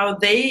 and how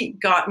they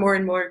got more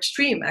and more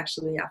extreme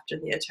actually after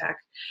the attack.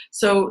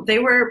 So they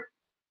were,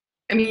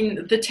 I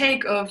mean, the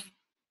take of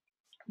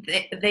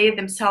they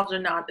themselves are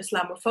not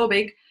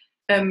Islamophobic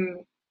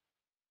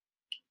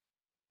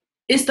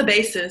is the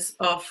basis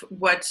of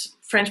what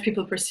French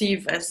people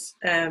perceive as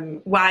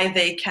why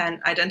they can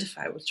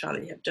identify with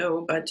Charlie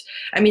Hebdo. But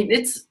I mean,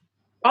 it's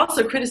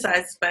also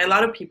criticized by a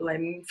lot of people. I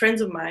mean,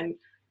 friends of mine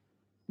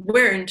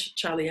weren't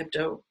Charlie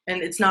Hebdo,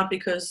 and it's not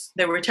because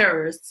they were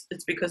terrorists,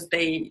 it's because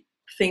they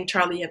think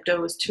Charlie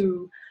Hebdo is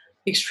too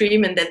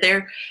extreme, and that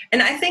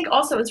and I think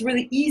also it's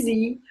really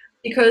easy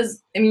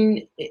because, I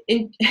mean,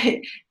 in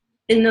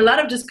a lot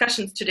of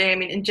discussions today, I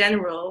mean, in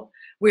general,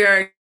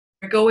 we're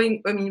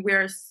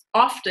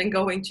often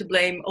going to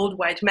blame old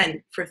white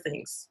men for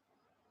things.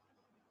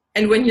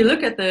 And when you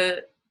look at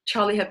the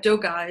Charlie Hebdo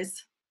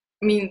guys,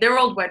 I mean, they're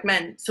old white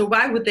men, so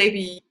why would they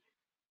be?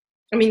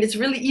 I mean, it's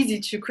really easy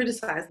to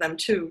criticize them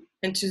too,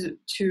 and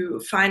to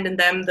find in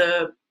them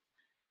the,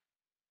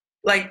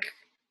 like,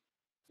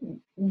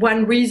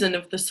 one reason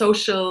of a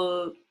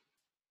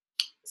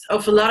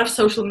lot of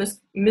social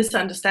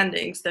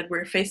misunderstandings that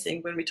we're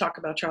facing when we talk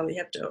about Charlie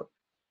Hebdo. I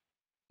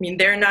mean,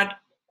 they're not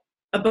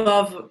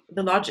above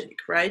the logic,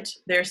 right?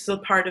 They're still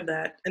part of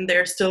that, and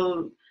they're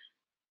still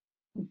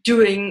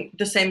doing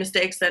the same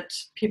mistakes that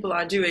people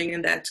are doing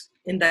in that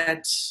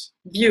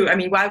view. I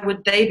mean, why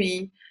would they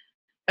be?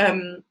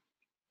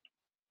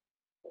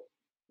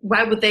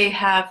 Why would they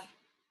have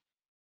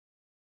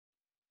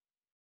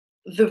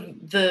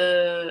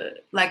the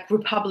like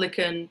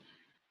Republican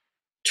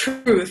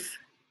truth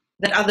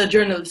that other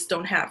journalists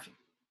don't have?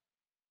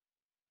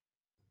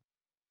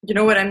 You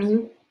know what I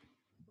mean?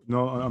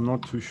 No, I'm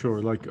not too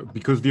sure. Like,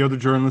 because the other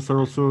journalists are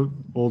also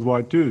old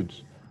white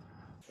dudes.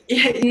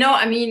 Yeah, no,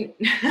 I mean,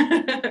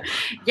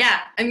 yeah,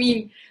 I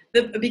mean,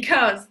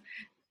 because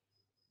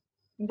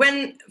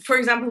when, for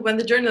example, when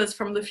the journalist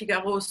from Le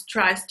Figaro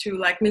tries to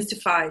like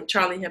mystify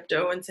Charlie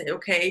Hebdo and say,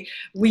 okay,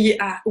 we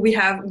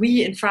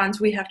in France,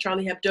 we have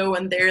Charlie Hebdo,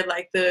 and they're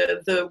like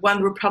the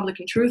one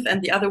Republican truth,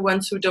 and the other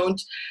ones who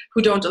don't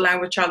align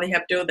with Charlie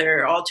Hebdo,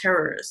 they're all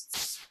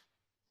terrorists.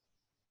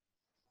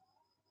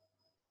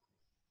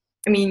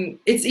 I mean,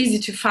 it's easy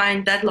to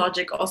find that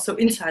logic also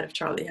inside of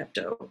Charlie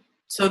Hebdo.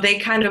 So they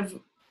kind of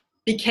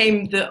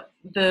became the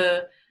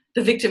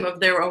victim of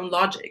their own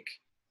logic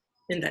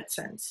in that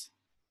sense.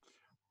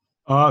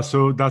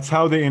 So that's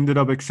how they ended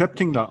up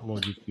accepting that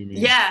logic, you mean?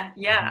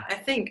 Yeah, I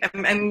think.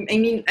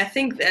 I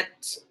think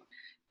that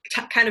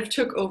kind of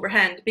took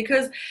overhand,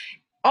 because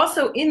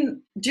also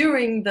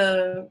during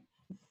the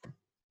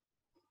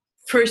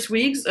first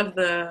weeks of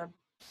the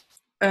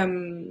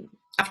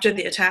after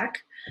the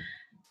attack,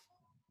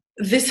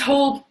 this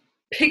whole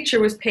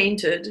picture was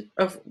painted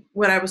of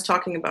what I was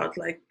talking about,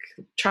 like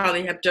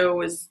Charlie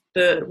Hebdo is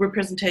the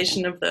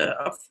representation of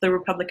the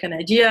Republican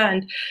idea,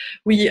 and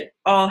we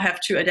all have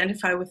to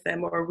identify with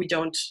them, or we're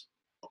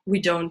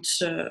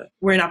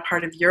not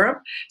part of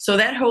Europe. So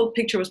that whole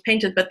picture was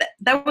painted, but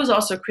that was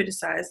also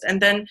criticized. And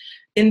then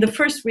in the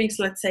first weeks,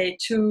 let's say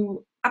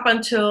up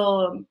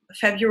until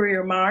February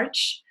or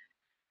March,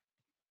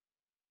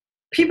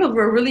 people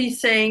were really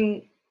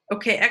saying,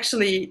 okay,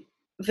 actually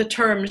the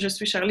term Je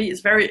suis Charlie is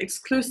very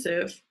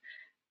exclusive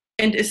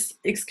and is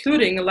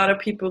excluding a lot of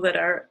people that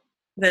are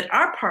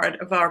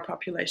part of our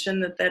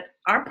population, that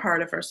are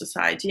part of our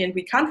society, and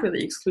we can't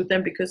really exclude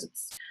them because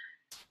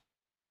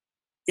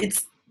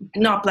it's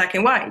not black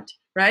and white,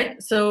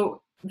 right?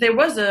 So there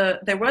was a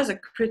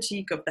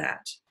critique of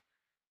that,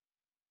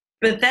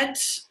 but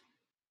that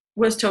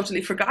was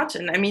totally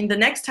forgotten. I mean, the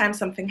next time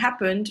something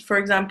happened, for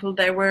example,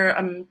 there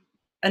was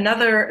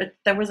another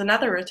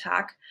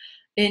attack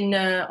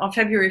on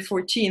February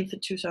 14th,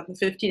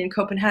 2015 in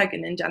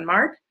Copenhagen in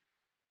Denmark.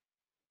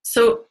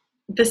 So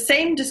the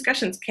same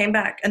discussions came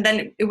back, and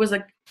then it was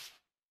like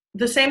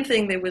the same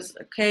thing. There was,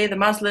 okay, the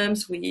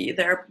Muslims,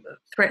 they're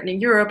threatening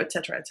Europe,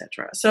 etc.,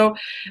 etc. So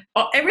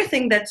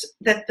everything that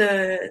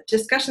the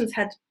discussions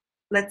had,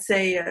 let's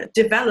say,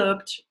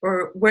 developed,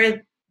 or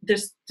where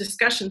this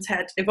discussions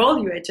had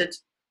evaluated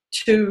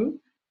to,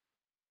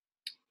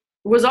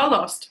 was all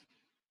lost.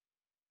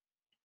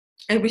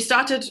 And we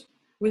started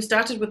with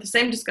the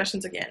same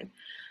discussions again.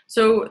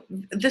 So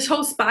this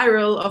whole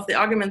spiral of the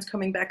arguments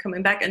coming back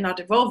and not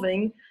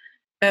evolving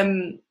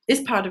is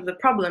part of the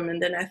problem.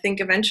 And then I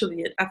think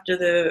eventually, after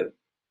the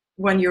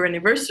 1-year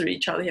anniversary,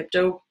 Charlie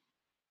Hebdo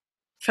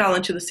fell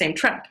into the same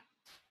trap.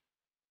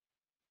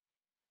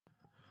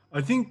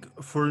 I think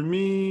for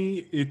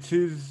me, it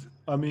is,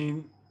 I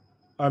mean,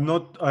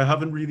 I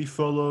haven't really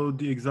followed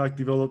the exact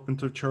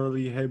development of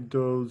Charlie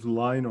Hebdo's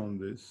line on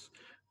this,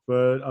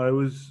 but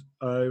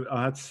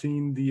I had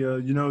seen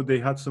they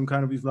had some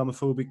kind of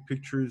Islamophobic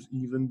pictures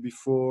even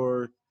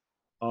before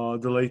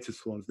the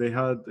latest ones. They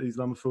had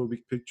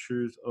Islamophobic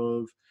pictures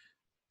of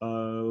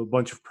a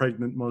bunch of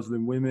pregnant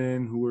Muslim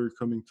women who were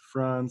coming to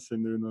France,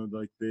 and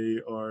they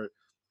are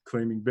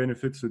claiming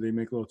benefits, so they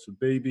make lots of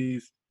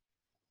babies.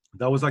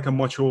 That was like a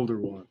much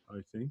older one,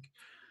 I think.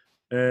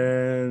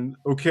 And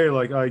okay,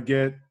 like I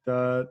get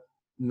that,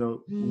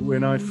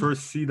 when I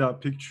first see that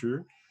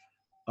picture,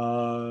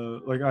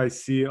 like I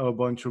see a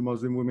bunch of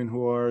Muslim women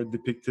who are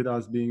depicted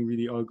as being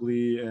really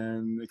ugly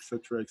and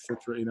etc.,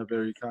 etc., in a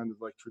very kind of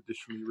like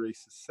traditionally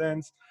racist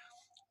sense.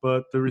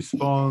 But the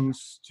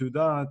response to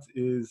that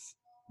is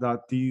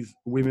that these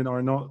women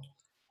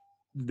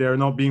they're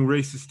not being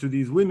racist to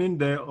these women.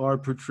 They are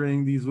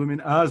portraying these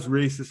women as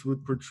racists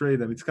would portray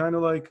them. It's kind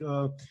of like,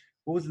 what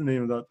was the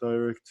name of that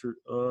director?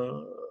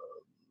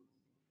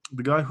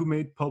 The guy who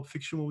made Pulp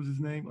Fiction, what was his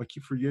name? I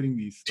keep forgetting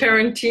these.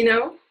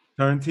 Tarantino.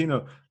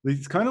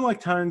 It's kind of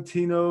like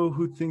Tarantino,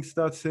 who thinks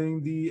that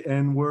saying the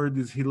N-word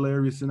is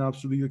hilarious and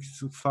absolutely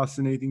a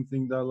fascinating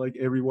thing that like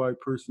every white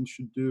person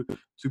should do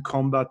to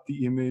combat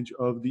the image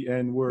of the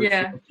N-word.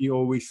 Yeah. So he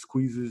always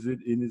squeezes it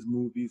in his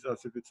movies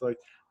as if it's like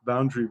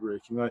boundary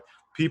breaking. Like,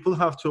 people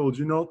have told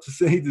you not to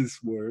say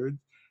this word,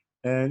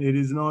 and it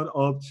is not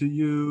up to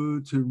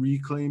you to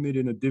reclaim it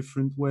in a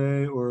different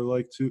way or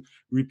like to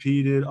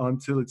repeat it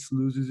until it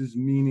loses its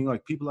meaning.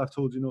 Like, people have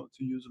told you not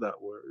to use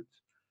that word.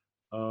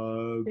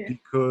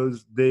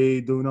 Because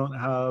they do not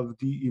have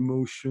the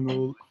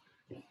emotional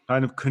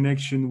kind of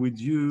connection with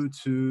you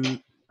to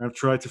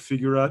try to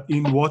figure out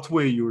in what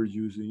way you're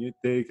using it.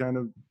 They kind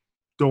of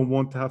don't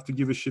want to have to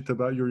give a shit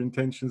about your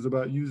intentions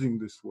about using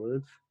this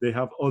word. They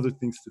have other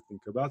things to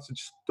think about, so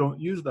just don't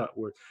use that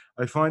word.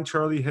 I find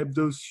Charlie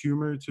Hebdo's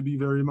humor to be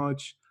very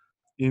much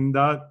in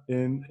that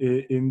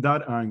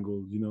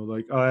angle.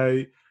 Like,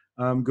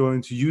 I'm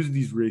going to use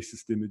these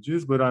racist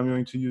images, but I'm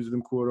going to use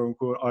them quote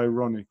unquote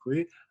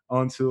ironically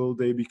until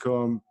they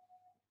become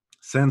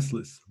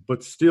senseless.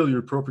 But still,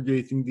 you're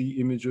propagating the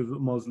image of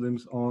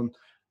Muslims on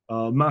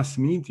mass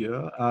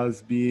media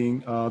as being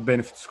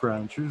benefit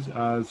scroungers,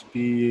 as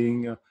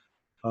being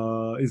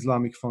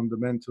Islamic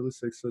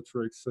fundamentalists,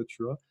 etc.,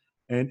 etc.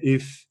 And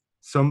if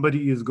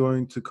somebody is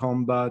going to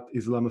combat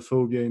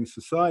Islamophobia in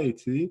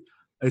society,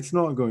 it's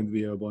not going to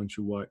be a bunch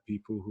of white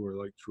people who are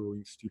like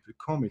drawing stupid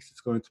comics.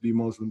 It's going to be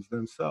Muslims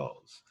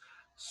themselves.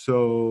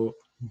 So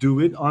do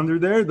it under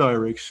their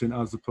direction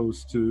as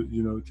opposed to,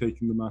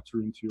 taking the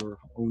matter into your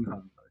own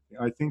hand.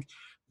 I think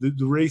the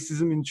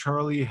racism in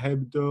Charlie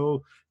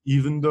Hebdo,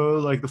 even though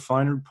like the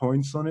finer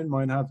points on it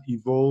might have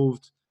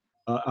evolved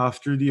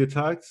after the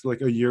attacks,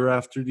 like a year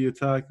after the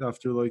attack,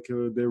 after like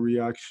their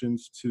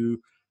reactions to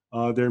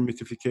their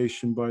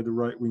mythification by the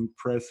right-wing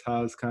press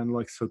has kind of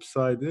like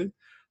subsided.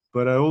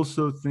 But I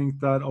also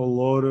think that a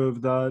lot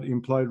of that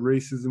implied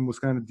racism was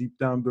kind of deep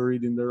down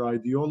buried in their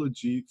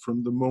ideology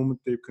from the moment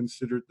they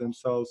considered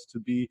themselves to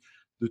be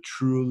the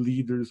true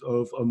leaders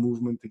of a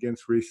movement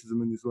against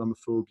racism and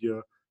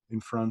Islamophobia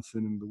in France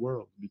and in the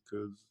world,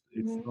 because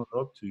it's not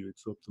up to you,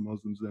 it's up to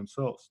Muslims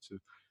themselves to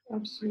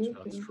reach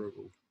that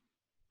struggle.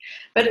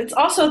 But it's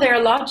also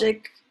their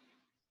logic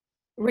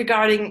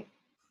regarding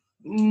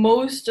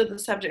most of the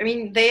subject. I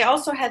mean, they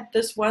also had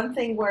this one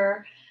thing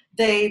where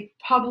they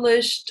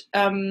published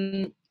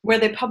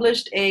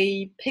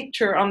a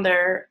picture on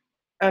their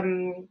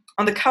on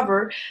the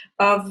cover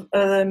of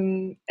a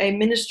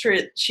minister.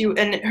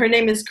 And her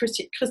name is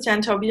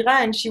Christiane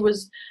Taubira, and she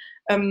was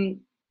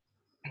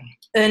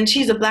and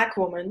she's a black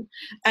woman,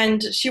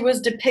 and she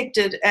was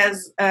depicted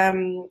as a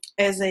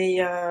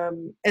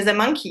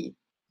monkey.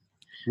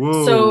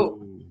 Whoa.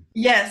 So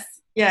yes,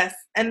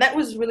 and that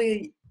was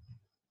really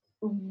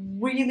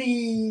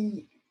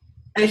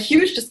a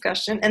huge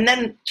discussion. And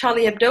then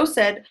Charlie Hebdo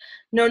said,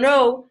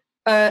 no,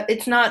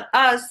 it's not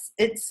us,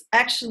 it's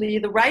actually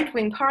the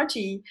right-wing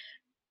party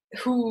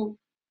who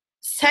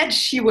said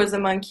she was a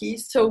monkey.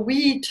 So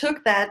we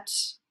took that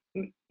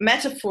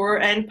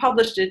metaphor and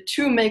published it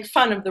to make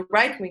fun of the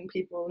right-wing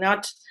people,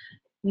 not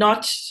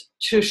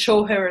to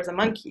show her as a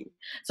monkey.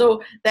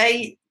 So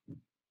they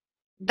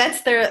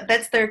that's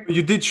their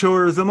You did show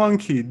her as a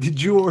monkey,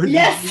 did you or did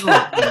yes. you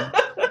not?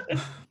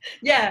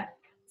 Yeah.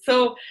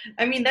 So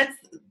I mean that's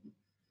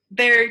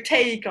their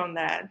take on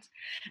that.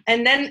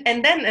 And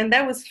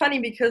that was funny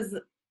because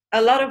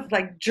a lot of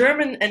like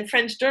German and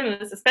French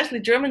journalists, especially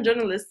German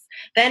journalists,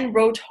 then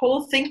wrote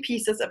whole think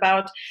pieces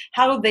about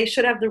how they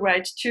should have the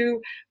right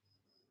to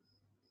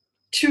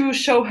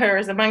show her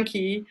as a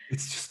monkey.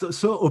 It's just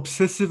so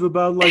obsessive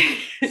about like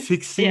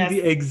fixing Yes. the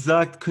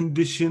exact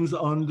conditions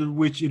under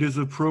which it is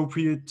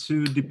appropriate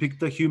to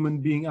depict a human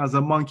being as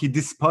a monkey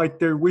despite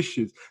their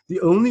wishes.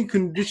 The only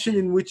condition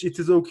in which it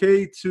is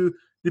okay to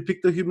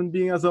depict a human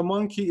being as a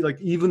monkey, like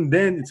even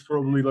then it's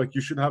probably like you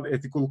should have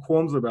ethical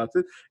qualms about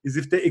it, is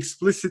if they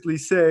explicitly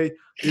say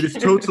it is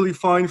totally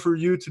fine for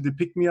you to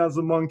depict me as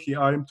a monkey.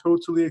 I am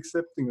totally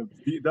accepting of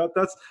it.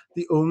 That's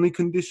the only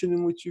condition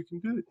in which you can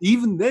do it.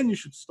 Even then you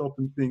should stop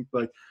and think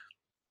like,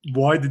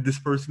 why did this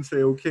person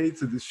say okay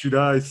to this? Should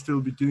I still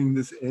be doing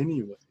this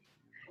anyway?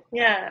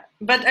 Yeah,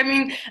 but I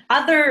mean,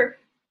 other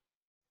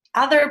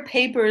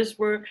papers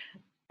were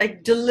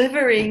like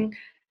delivering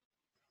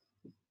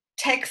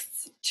texts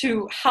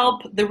to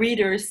help the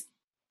readers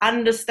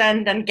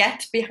understand and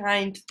get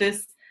behind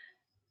this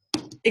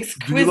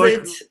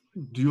exquisite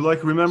Do you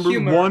like remember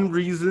humor. one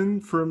reason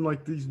from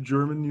like these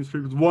German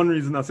newspapers? One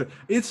reason I said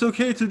it's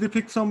okay to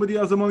depict somebody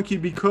as a monkey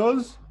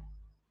because.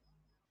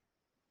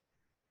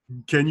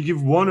 Can you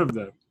give one of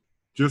them,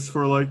 just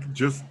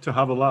to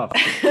have a laugh?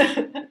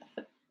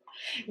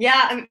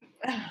 Yeah.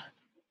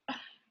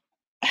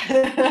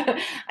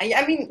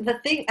 I mean,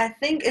 I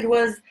think it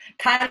was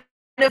kind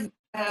of,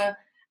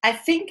 I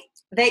think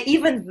they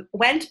even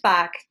went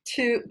back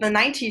to the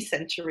 19th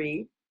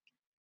century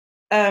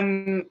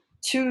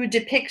to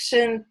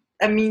depiction.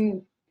 I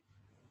mean,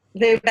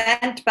 they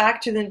went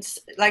back to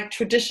the like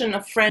tradition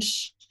of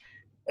French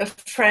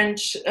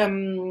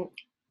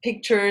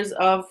pictures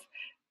of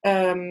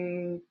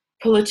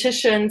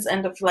politicians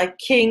and of like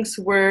kings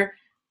were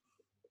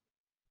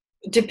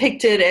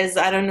depicted as,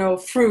 I don't know,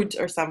 fruit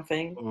or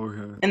something.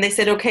 Okay. And they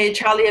said, okay,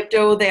 Charlie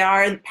Hebdo, they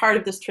are part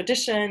of this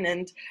tradition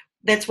and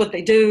that's what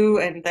they do,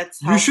 and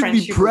that's how you should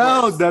French be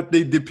proud works. That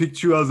they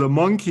depict you as a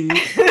monkey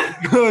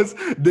because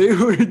they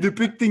were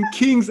depicting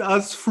kings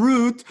as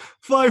fruit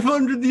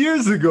 500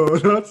 years ago.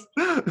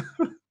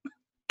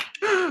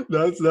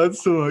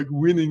 That's some like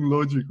winning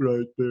logic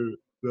right there.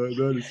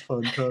 That is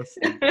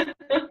fantastic.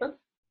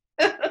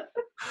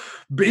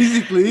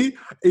 Basically,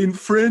 in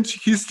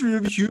French history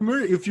of humor,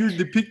 if you're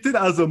depicted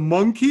as a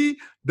monkey,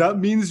 that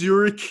means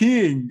you're a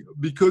king,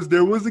 because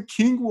there was a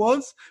king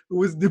once who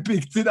was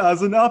depicted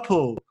as an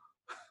apple.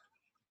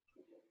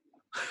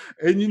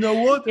 And you know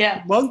what?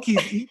 Yeah.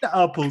 Monkeys eat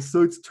apples,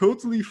 so it's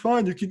totally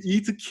fine. You can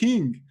eat a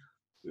king.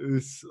 It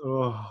was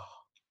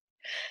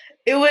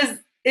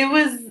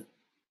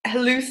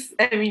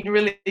I mean,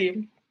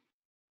 really.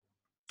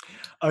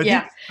 I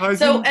yeah. think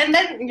So and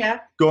then yeah.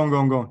 Go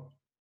on.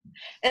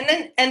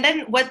 And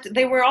then what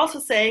they were also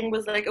saying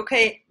was like,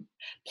 okay,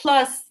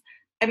 plus,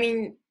 I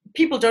mean,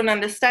 people don't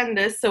understand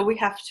this, so we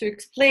have to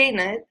explain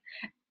it.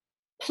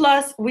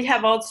 Plus, we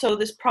have also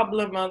this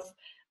problem of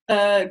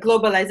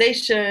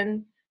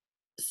globalization.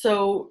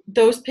 So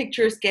those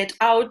pictures get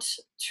out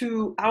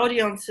to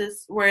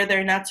audiences where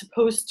they're not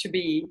supposed to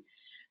be.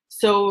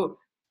 So,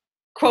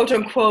 quote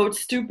unquote,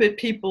 stupid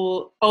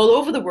people all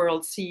over the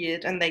world see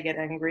it and they get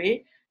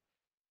angry.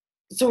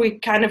 So we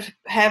kind of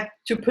have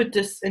to put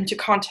this into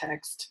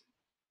context.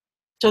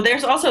 So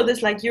there's also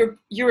this like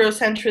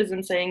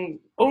Eurocentrism saying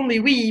only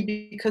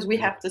we, because we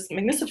have this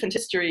magnificent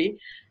history,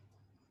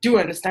 do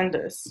understand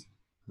this.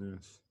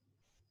 Yes.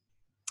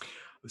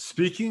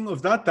 Speaking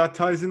of that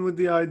ties in with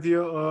the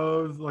idea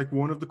of like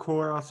one of the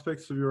core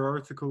aspects of your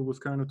article was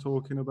kind of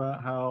talking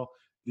about how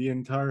the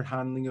entire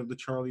handling of the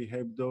Charlie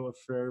Hebdo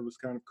affair was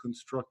kind of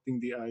constructing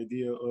the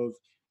idea of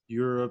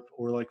Europe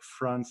or like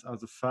France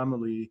as a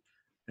family,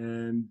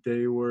 and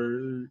they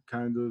were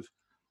kind of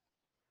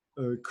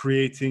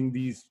creating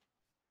these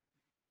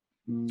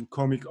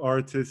comic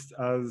artists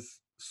as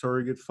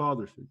surrogate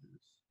father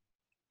figures.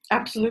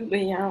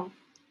 Absolutely, yeah.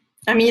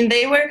 I mean,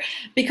 they were,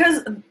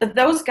 because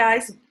those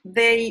guys,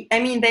 they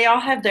all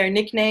have their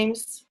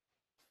nicknames,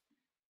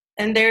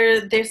 and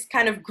they're this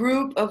kind of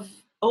group of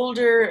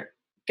older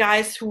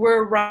guys who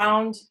were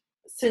around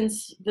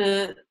since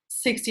the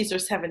 60s or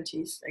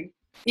 70s. Like,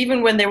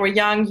 even when they were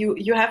young, you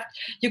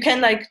can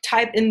like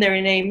type in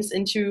their names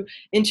into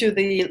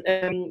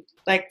the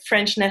like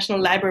French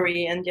National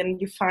Library, and then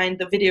you find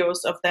the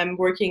videos of them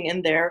working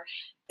in their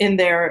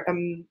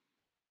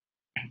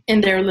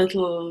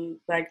little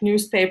like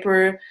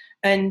newspaper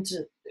and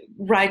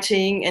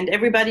writing, and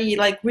everybody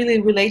like really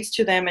relates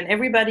to them, and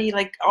everybody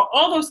like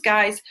all those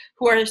guys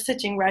who are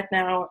sitting right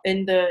now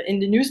in the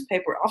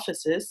newspaper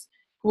offices,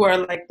 who are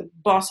like the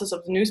bosses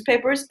of the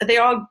newspapers, they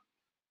all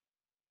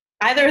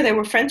either they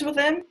were friends with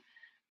them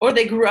or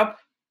they grew up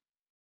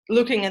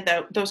looking at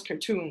those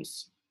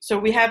cartoons. So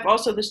we have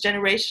also this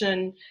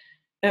generation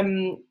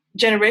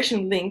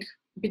link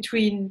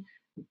between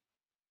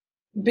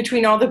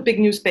between all the big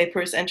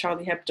newspapers and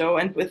Charlie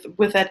Hebdo and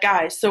with that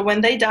guy. So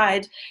when they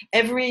died,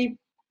 a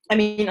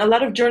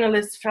lot of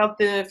journalists felt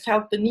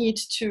the need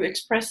to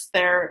express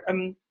their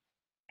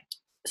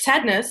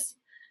sadness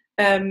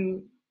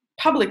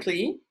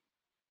publicly,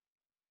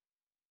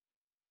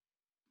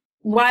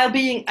 while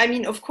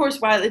of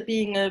course, while it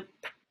being a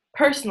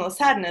personal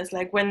sadness,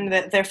 like when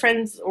their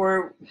friends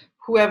or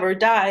whoever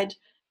died.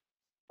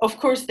 Of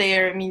course,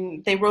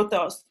 they wrote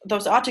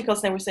those articles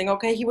and they were saying,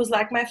 okay, he was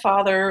like my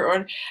father,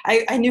 or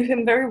I knew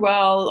him very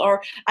well,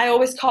 or I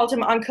always called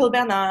him Uncle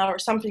Bernard, or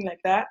something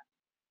like that.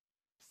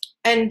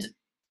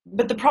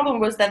 But the problem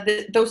was that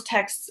those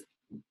texts,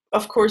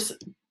 of course,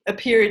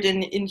 appeared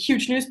in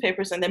huge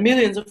newspapers, and then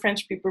millions of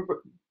French people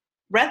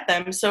read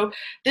them. So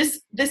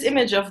this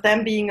image of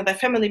them being their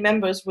family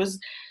members was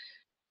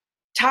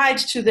tied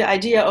to the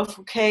idea of,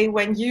 okay,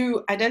 when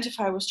you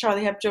identify with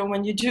Charlie Hebdo,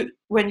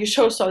 when you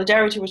show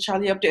solidarity with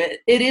Charlie Hebdo,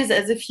 it is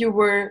as if you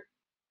were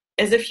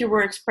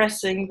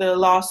expressing the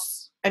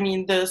loss.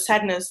 The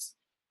sadness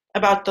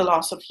about the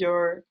loss of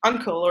your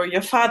uncle or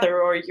your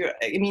father, or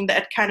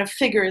that kind of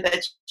figure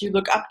that you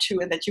look up to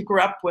and that you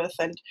grew up with.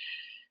 And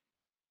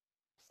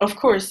of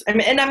course,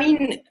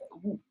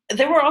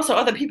 there were also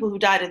other people who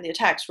died in the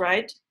attacks,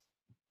 right?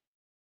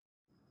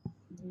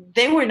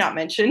 They were not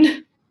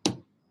mentioned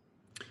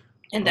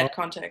in that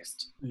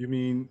context. You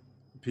mean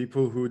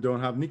people who don't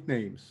have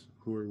nicknames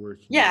who are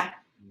working? Yeah.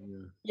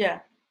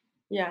 I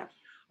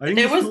think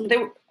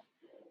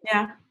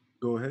yeah.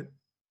 Go ahead.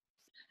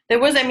 There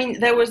was,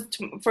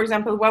 for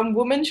example, one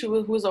woman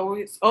who was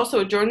always also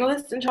a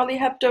journalist in Charlie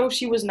Hebdo.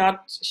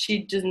 She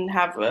didn't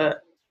have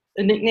a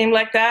nickname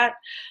like that.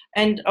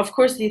 And of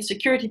course, the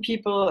security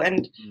people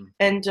and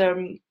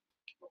the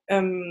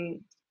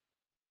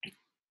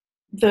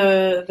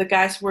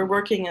guys who were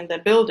working in the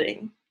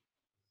building,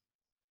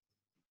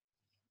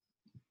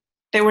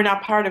 they were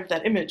not part of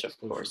that image, of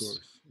course.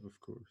 Of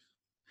course.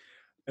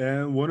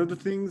 And one of the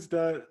things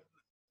that,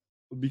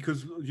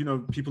 because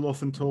people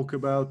often talk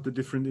about the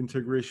different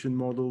integration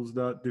models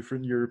that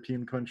different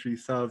European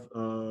countries have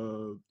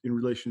in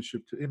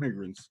relationship to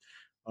immigrants.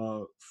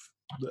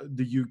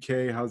 The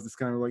UK has this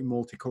kind of like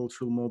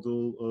multicultural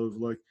model of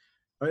like,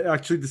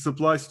 actually this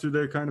applies to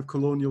their kind of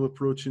colonial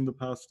approach in the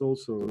past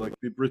also. Like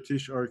the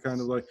British are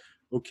kind of like,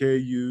 okay,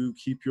 you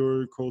keep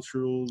your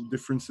cultural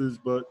differences,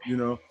 but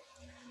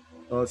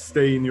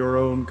stay in your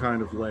own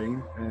kind of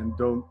lane and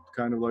don't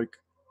kind of like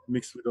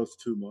mix with us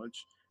too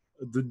much.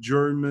 The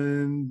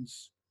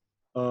Germans,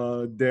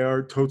 they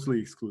are totally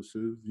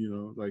exclusive,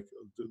 like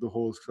the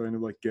whole kind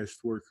of like guest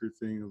worker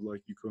thing of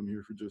like, you come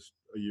here for just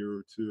a year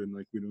or two and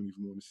like we don't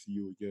even want to see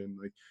you again,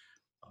 like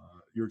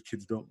your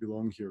kids don't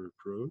belong here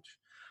approach.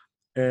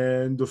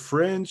 And the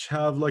French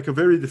have like a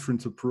very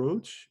different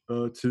approach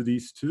to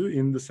these two,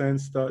 in the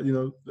sense that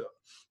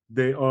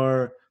they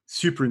are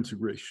super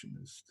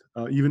integrationist.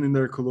 Even in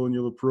their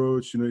colonial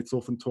approach, it's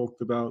often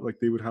talked about like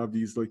they would have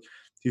these like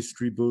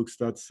history books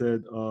that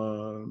said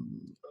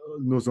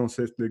nos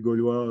ancêtres les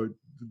Gaulois,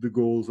 the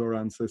Gauls are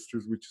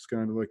ancestors, which is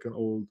kind of like an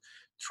old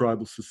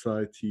tribal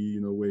society,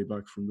 way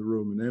back from the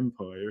Roman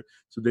Empire.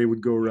 So they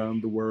would go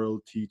around the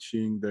world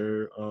teaching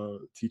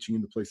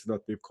in the places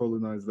that they've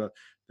colonized, that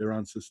their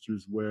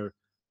ancestors were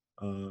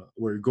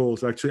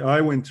Gauls. Actually,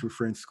 I went to a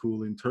French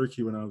school in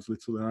Turkey when I was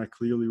little, and I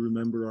clearly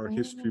remember our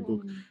history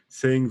book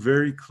saying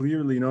very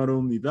clearly not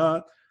only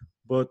that,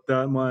 but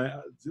that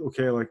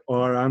like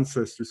our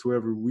ancestors,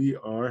 whoever we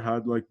are,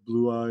 had like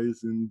blue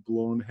eyes and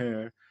blonde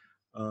hair,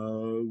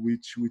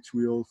 which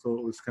we all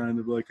thought was kind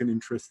of like an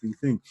interesting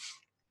thing.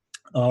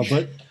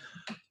 But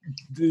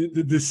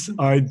this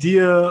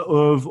idea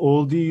of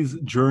all these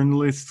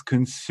journalists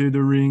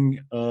considering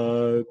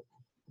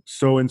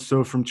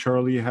so-and-so from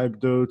Charlie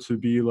Hebdo to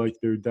be like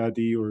their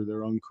daddy or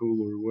their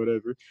uncle or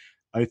whatever,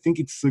 I think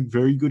it's a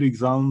very good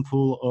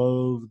example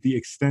of the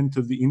extent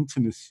of the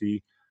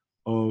intimacy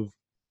of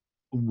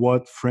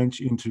what French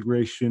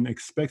integration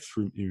expects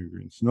from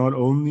immigrants. Not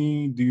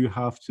only do you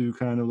have to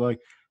kind of like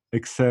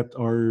accept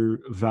our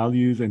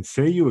values and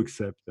say you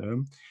accept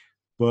them,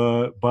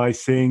 but by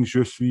saying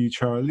je suis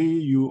Charlie,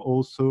 you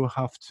also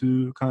have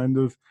to kind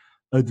of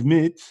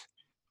admit,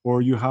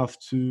 or you have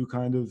to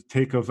kind of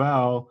take a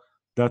vow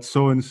that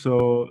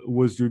so-and-so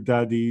was your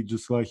daddy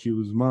just like he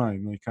was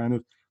mine. Like kind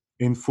of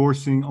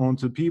enforcing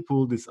onto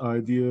people this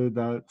idea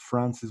that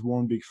France is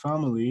one big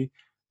family.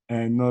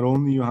 And not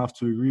only you have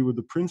to agree with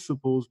the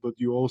principles, but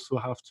you also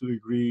have to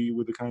agree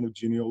with the kind of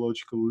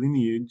genealogical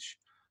lineage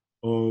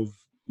of,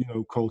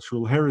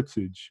 cultural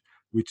heritage,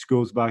 which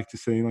goes back to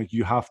saying like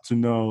you have to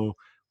know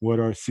what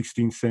our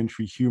 16th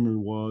century humor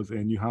was,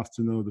 and you have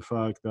to know the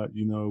fact that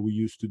we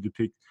used to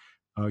depict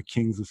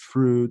kings as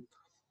fruit,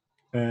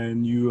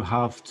 and you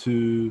have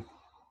to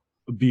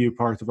be a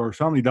part of our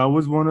family. That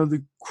was one of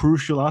the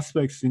crucial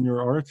aspects in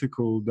your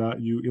article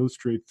that you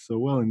illustrate so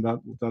well, and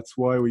that's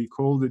why we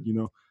called it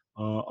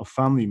a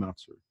family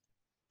matter.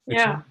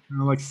 It's kind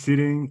of like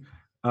sitting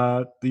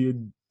at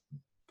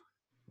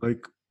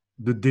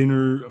the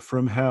dinner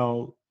from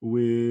hell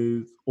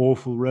with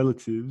awful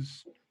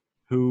relatives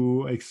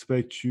who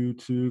expect you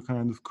to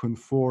kind of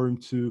conform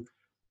to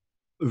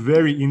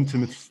very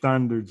intimate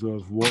standards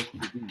of what to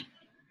be.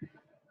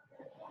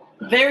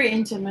 Very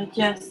intimate,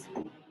 yes.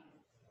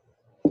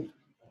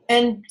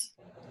 And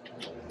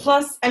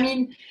plus, I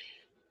mean,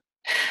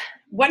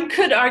 one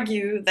could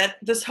argue that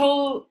this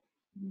whole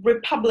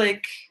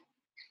republic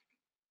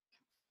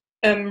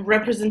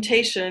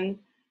representation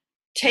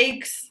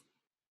takes,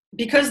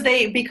 because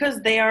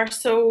they are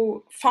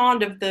so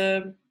fond of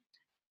the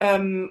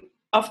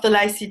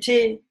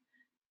laïcité,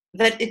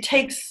 that it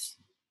takes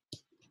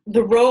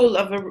the role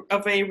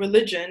of a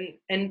religion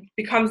and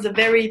becomes a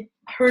very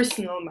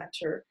personal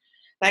matter,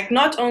 like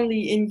not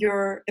only in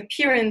your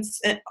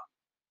appearance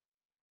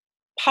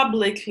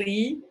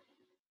publicly,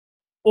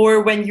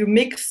 or when you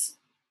mix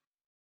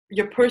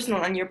your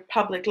personal and your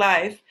public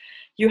life,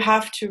 you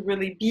have to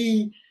really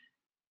be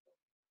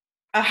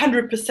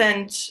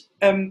 100%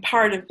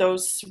 part of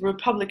those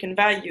Republican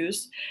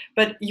values,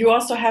 but you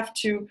also have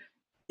to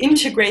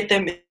integrate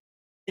them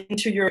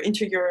into your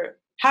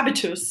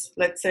habitus.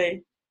 Let's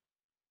say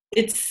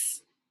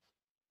it's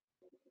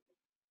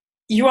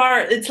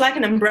like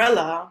an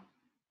umbrella,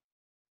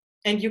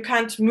 and you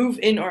can't move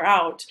in or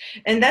out.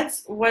 And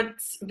that's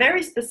what's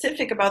very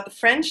specific about the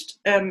French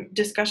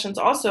discussions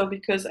also,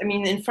 because I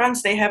mean, in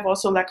France they have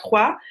also La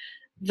Croix,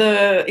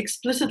 the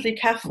explicitly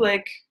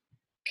Catholic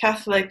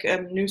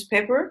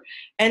newspaper.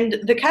 And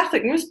the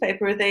Catholic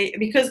newspaper,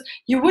 because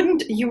you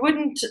wouldn't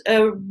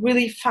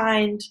really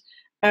find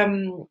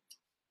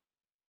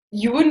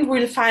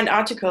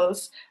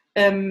articles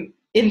in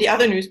the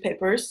other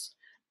newspapers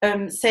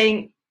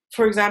saying,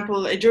 for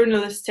example, a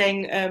journalist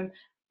saying,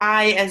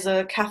 I as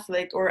a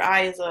Catholic, or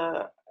I as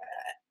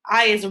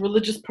a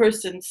religious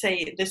person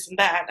say this and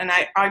that, and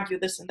I argue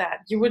this and that.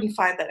 You wouldn't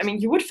find that. I mean,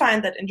 you would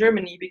find that in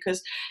Germany,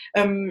 because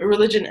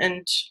religion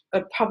and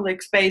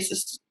public space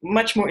is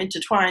much more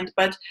intertwined,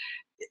 but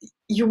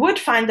you would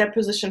find that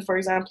position, for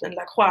example, in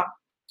La Croix.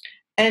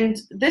 And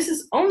this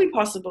is only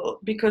possible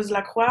because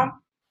La Croix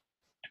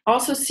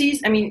also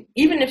sees, I mean,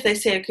 even if they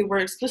say, okay, we're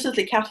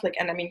explicitly Catholic,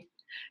 and I mean,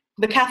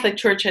 the Catholic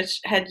Church has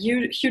had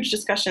huge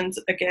discussions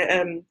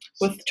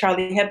with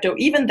Charlie Hebdo.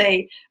 Even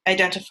they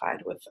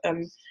identified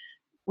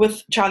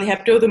with Charlie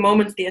Hebdo the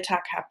moment the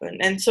attack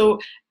happened. And so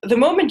the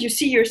moment you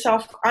see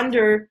yourself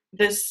under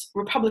this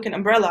Republican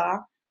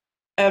umbrella,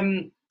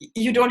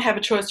 you don't have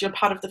a choice. You're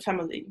part of the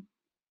family.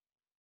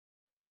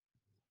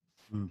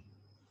 Mm.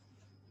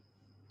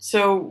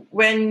 So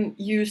when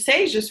you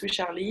say Je suis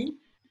Charlie,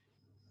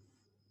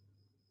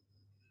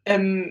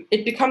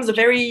 it becomes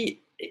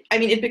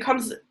it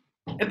becomes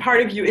a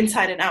part of you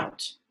inside and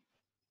out.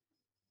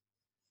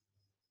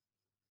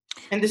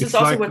 And this is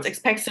also what's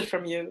expected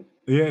from you.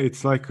 Yeah,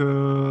 it's like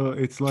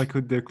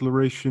a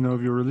declaration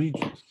of your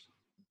allegiance.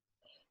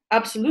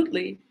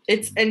 Absolutely.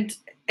 It's and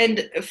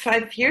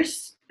 5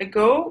 years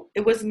ago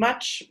it was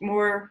much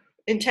more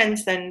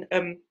intense than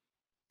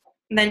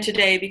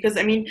today, because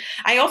I mean,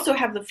 I also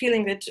have the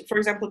feeling that, for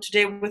example,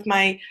 today with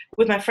my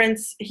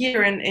friends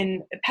here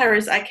in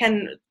Paris, I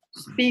can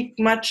speak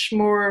much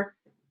more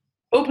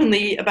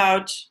openly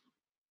about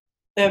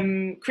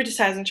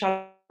criticizing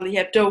Charlie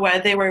Hebdo, where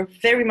they were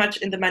very much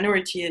in the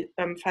minority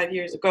 5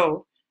 years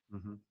ago.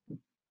 Mm-hmm.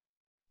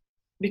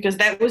 Because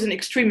that was an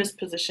extremist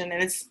position,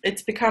 and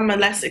it's become a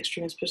less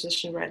extremist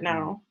position right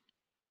now.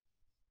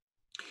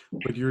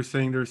 But you're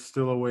saying there's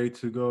still a way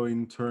to go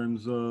in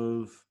terms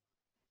of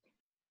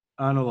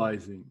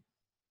analyzing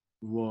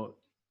what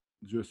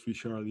Je suis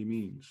Charlie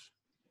means.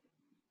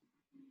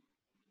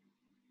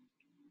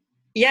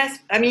 Yes,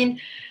 I mean,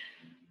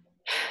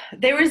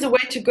 there is a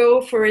way to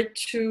go for it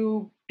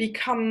to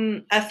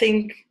become, I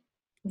think,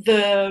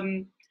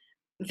 the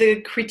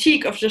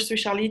critique of Je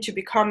suis Charlie to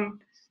become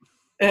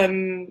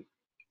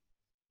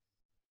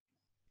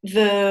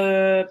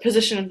the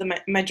position of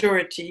the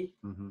majority.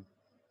 Mm-hmm.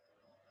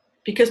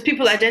 Because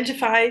people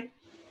identify,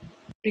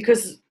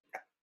 because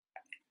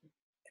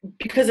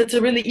it's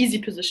a really easy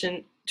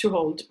position to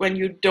hold when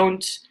you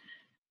don't,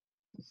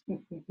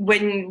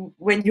 when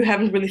you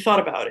haven't really thought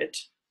about it.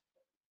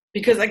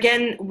 Because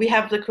again, we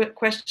have the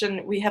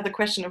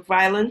question of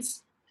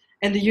violence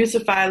and the use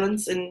of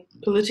violence in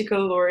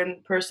political or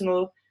in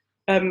personal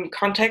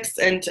contexts.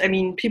 And I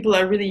mean, people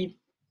are really,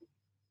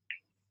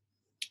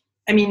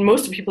 I mean,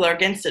 most people are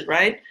against it,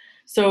 right?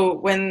 So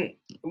when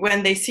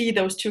they see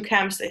those two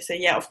camps, they say,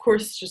 yeah, of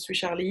course, Je suis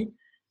Charlie,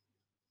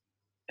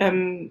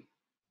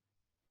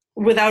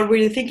 without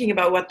really thinking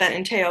about what that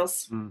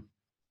entails. Mm.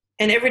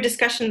 And every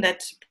discussion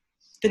that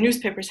the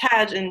newspapers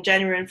had in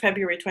January and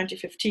February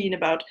 2015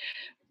 about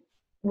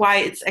why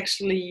it's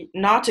actually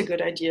not a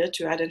good idea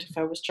to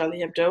identify with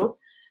Charlie Hebdo,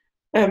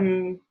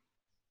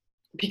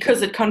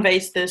 because it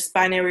conveys this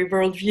binary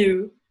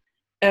worldview,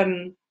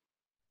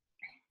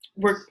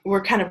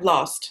 we're kind of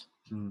lost.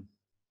 Mm.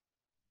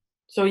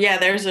 So yeah,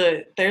 there's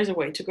a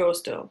way to go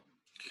still.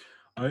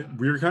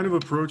 We're kind of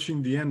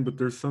approaching the end, but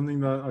there's something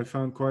that I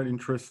found quite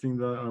interesting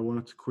that I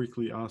wanted to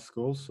quickly ask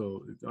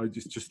also. It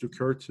just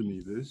occurred to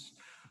me this.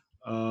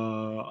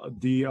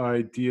 The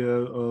idea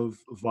of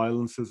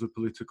violence as a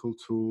political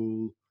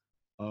tool,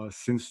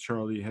 since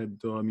Charlie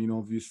Hebdo. I mean,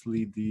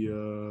 obviously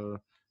the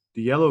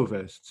yellow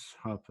vests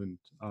happened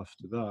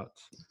after that.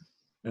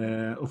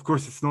 Of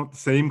course, it's not the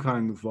same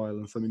kind of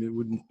violence. I mean, it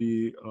wouldn't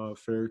be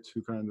fair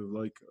to kind of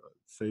like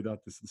say that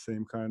it's the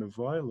same kind of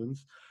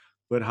violence.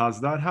 But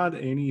has that had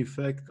any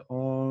effect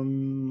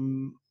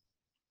on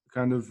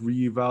kind of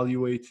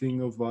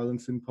reevaluating of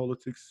violence in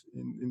politics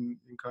in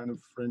kind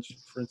of French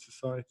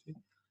society?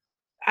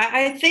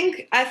 I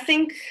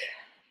think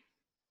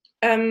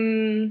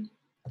um,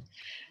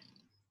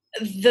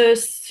 the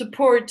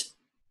support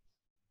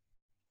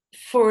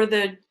for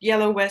the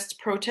Yellow Vest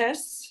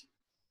protests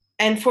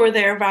and for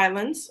their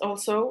violence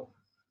also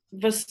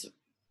was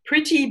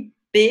pretty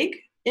big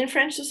in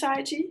French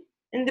society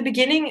in the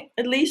beginning,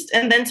 at least,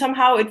 and then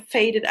somehow it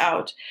faded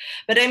out.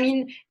 But I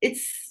mean,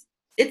 it's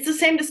the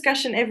same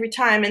discussion every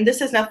time, and this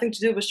has nothing to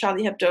do with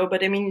Charlie Hebdo.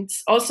 But I mean,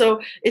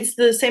 it's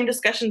the same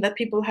discussion that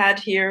people had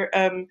here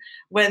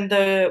when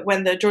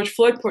the George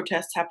Floyd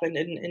protests happened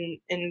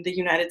in the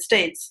United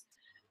States.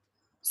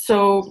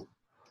 So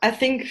I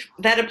think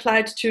that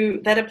applied to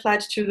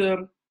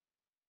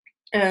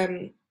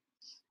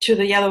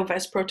the Yellow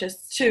Vest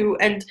protests too.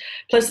 And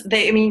plus,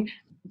 I mean,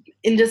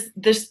 in this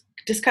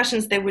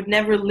discussions, they would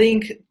never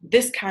link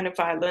this kind of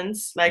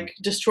violence, like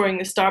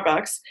destroying a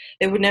Starbucks.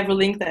 They would never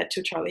link that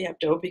to Charlie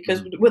Hebdo,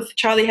 because with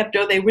Charlie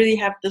Hebdo, they really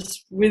have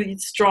this really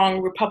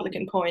strong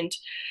Republican point.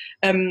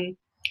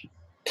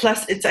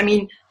 Plus, I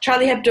mean,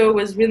 Charlie Hebdo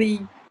was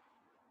really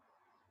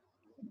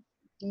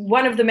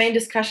one of the main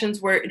discussions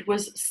where it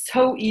was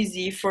so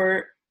easy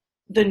for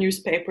the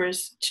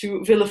newspapers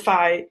to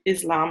vilify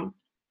Islam,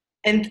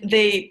 and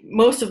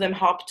most of them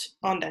hopped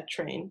on that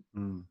train.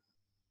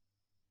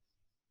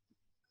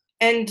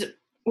 And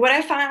what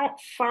I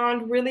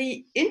found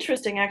really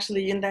interesting,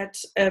 actually, in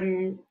that,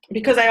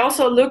 because I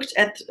also looked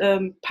at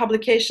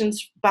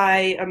publications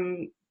by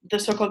the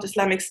so-called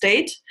Islamic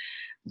State,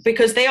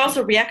 because they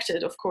also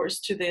reacted, of course,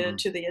 to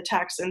the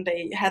attacks, and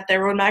they had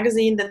their own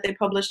magazine that they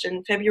published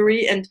in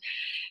February, and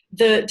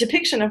the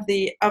depiction of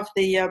the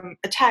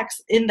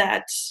attacks in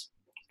that,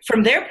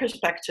 from their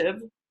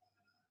perspective,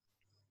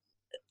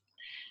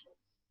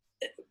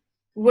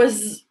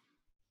 was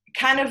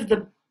kind of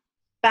the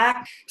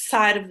back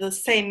side of the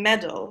same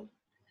medal,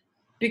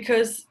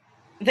 because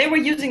they were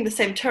using the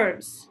same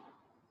terms.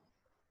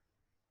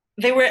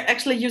 They were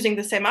actually using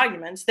the same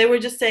arguments. They were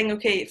just saying,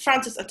 okay,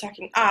 France is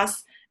attacking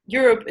us,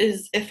 Europe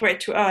is a threat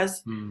to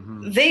us,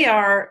 they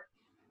are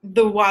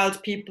the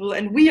wild people,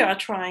 and we are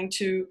trying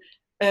to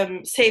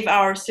save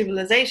our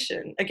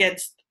civilization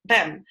against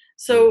them.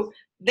 So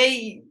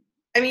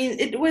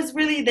it was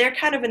really, they're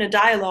kind of in a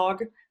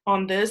dialogue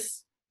on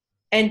this,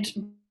 and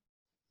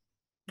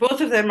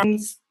both of them are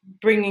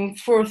bringing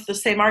forth the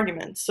same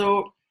argument.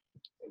 So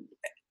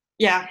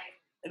yeah,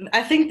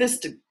 I think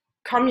this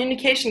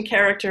communication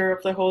character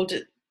of the whole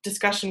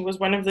discussion was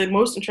one of the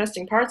most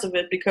interesting parts of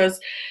it, because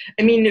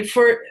I mean,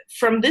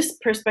 from this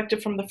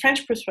perspective, from the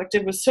French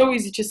perspective, it was so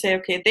easy to say,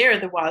 okay, they're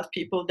the wild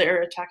people,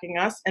 they're attacking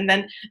us, and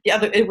then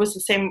it was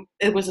the same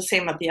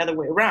the other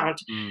way around.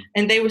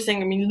 And they were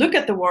saying, I mean, look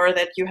at the war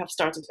that you have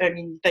started, I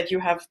mean, that you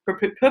have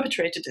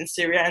perpetrated in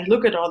Syria, and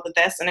look at all the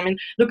deaths, and I mean,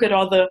 look at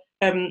all the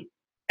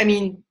I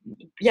mean,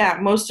 yeah,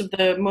 most of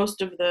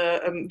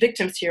the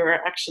victims here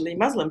are actually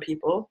Muslim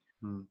people,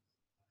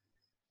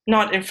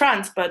 not in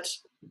France, but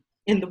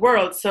in the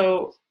world.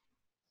 So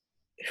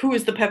who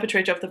is the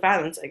perpetrator of the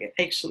violence,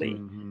 actually?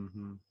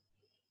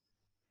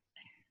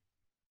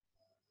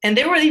 And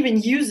they were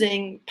even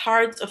using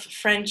parts of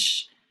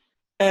French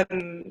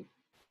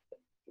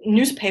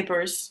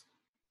newspapers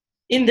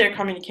in their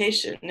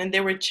communication, and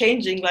they were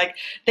changing, like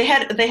they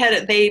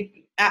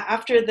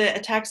after the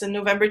attacks in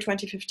November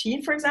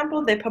 2015, for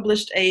example, they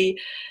published a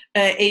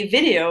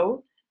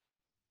video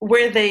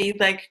where they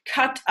like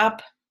cut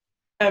up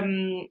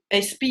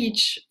a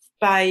speech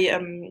by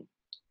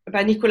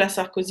Nicolas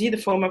Sarkozy, the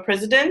former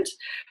president,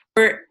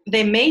 where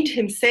they made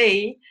him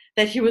say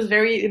that he was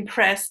very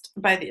impressed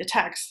by the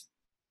attacks.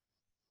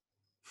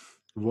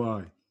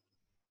 Why?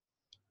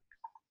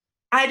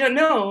 I don't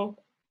know.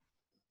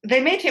 They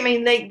made him. I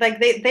mean,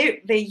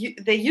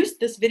 they used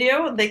this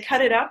video. They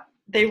cut it up.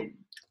 They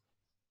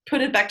put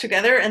it back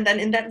together, and then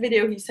in that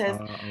video he says,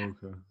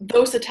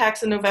 those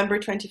attacks in November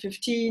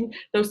 2015,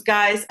 those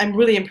guys, I'm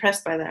really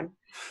impressed by them.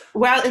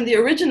 While in the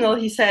original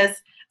he says,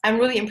 I'm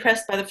really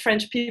impressed by the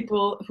French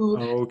people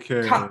who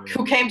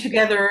came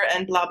together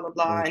and blah blah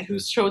blah, and who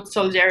showed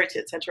solidarity,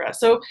 etc.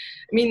 So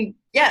I mean,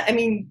 yeah, I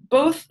mean,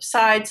 both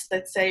sides,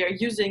 let's say, are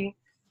using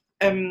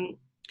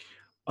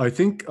I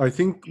think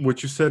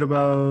what you said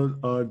about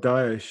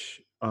Daesh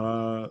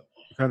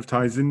kind of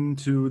ties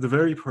into the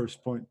very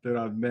first point that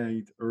I've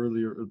made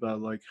earlier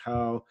about like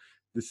how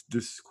this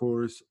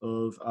discourse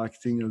of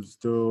acting as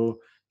though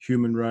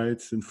human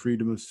rights and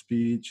freedom of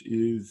speech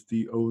is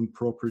the own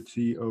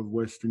property of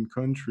Western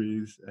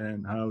countries,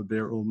 and how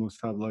they almost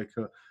have like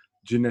a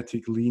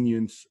genetic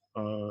lenience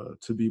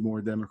to be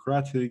more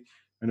democratic,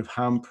 kind of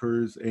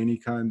hampers any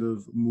kind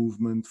of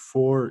movement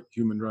for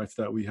human rights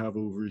that we have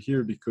over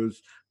here,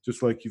 because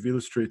just like you've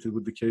illustrated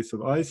with the case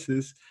of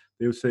ISIS,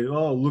 they would say,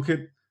 oh, look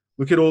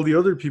at all the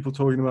other people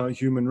talking about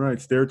human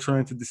rights. They're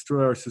trying to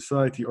destroy our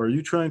society. Are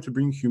you trying to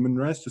bring human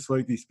rights just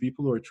like these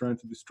people who are trying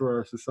to destroy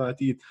our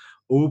society? It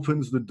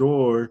opens the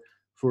door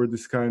for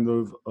this kind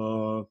of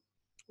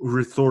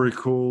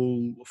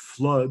rhetorical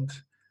flood,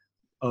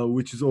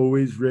 which is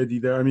always ready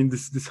there. I mean,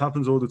 this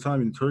happens all the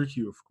time in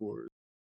Turkey, of course.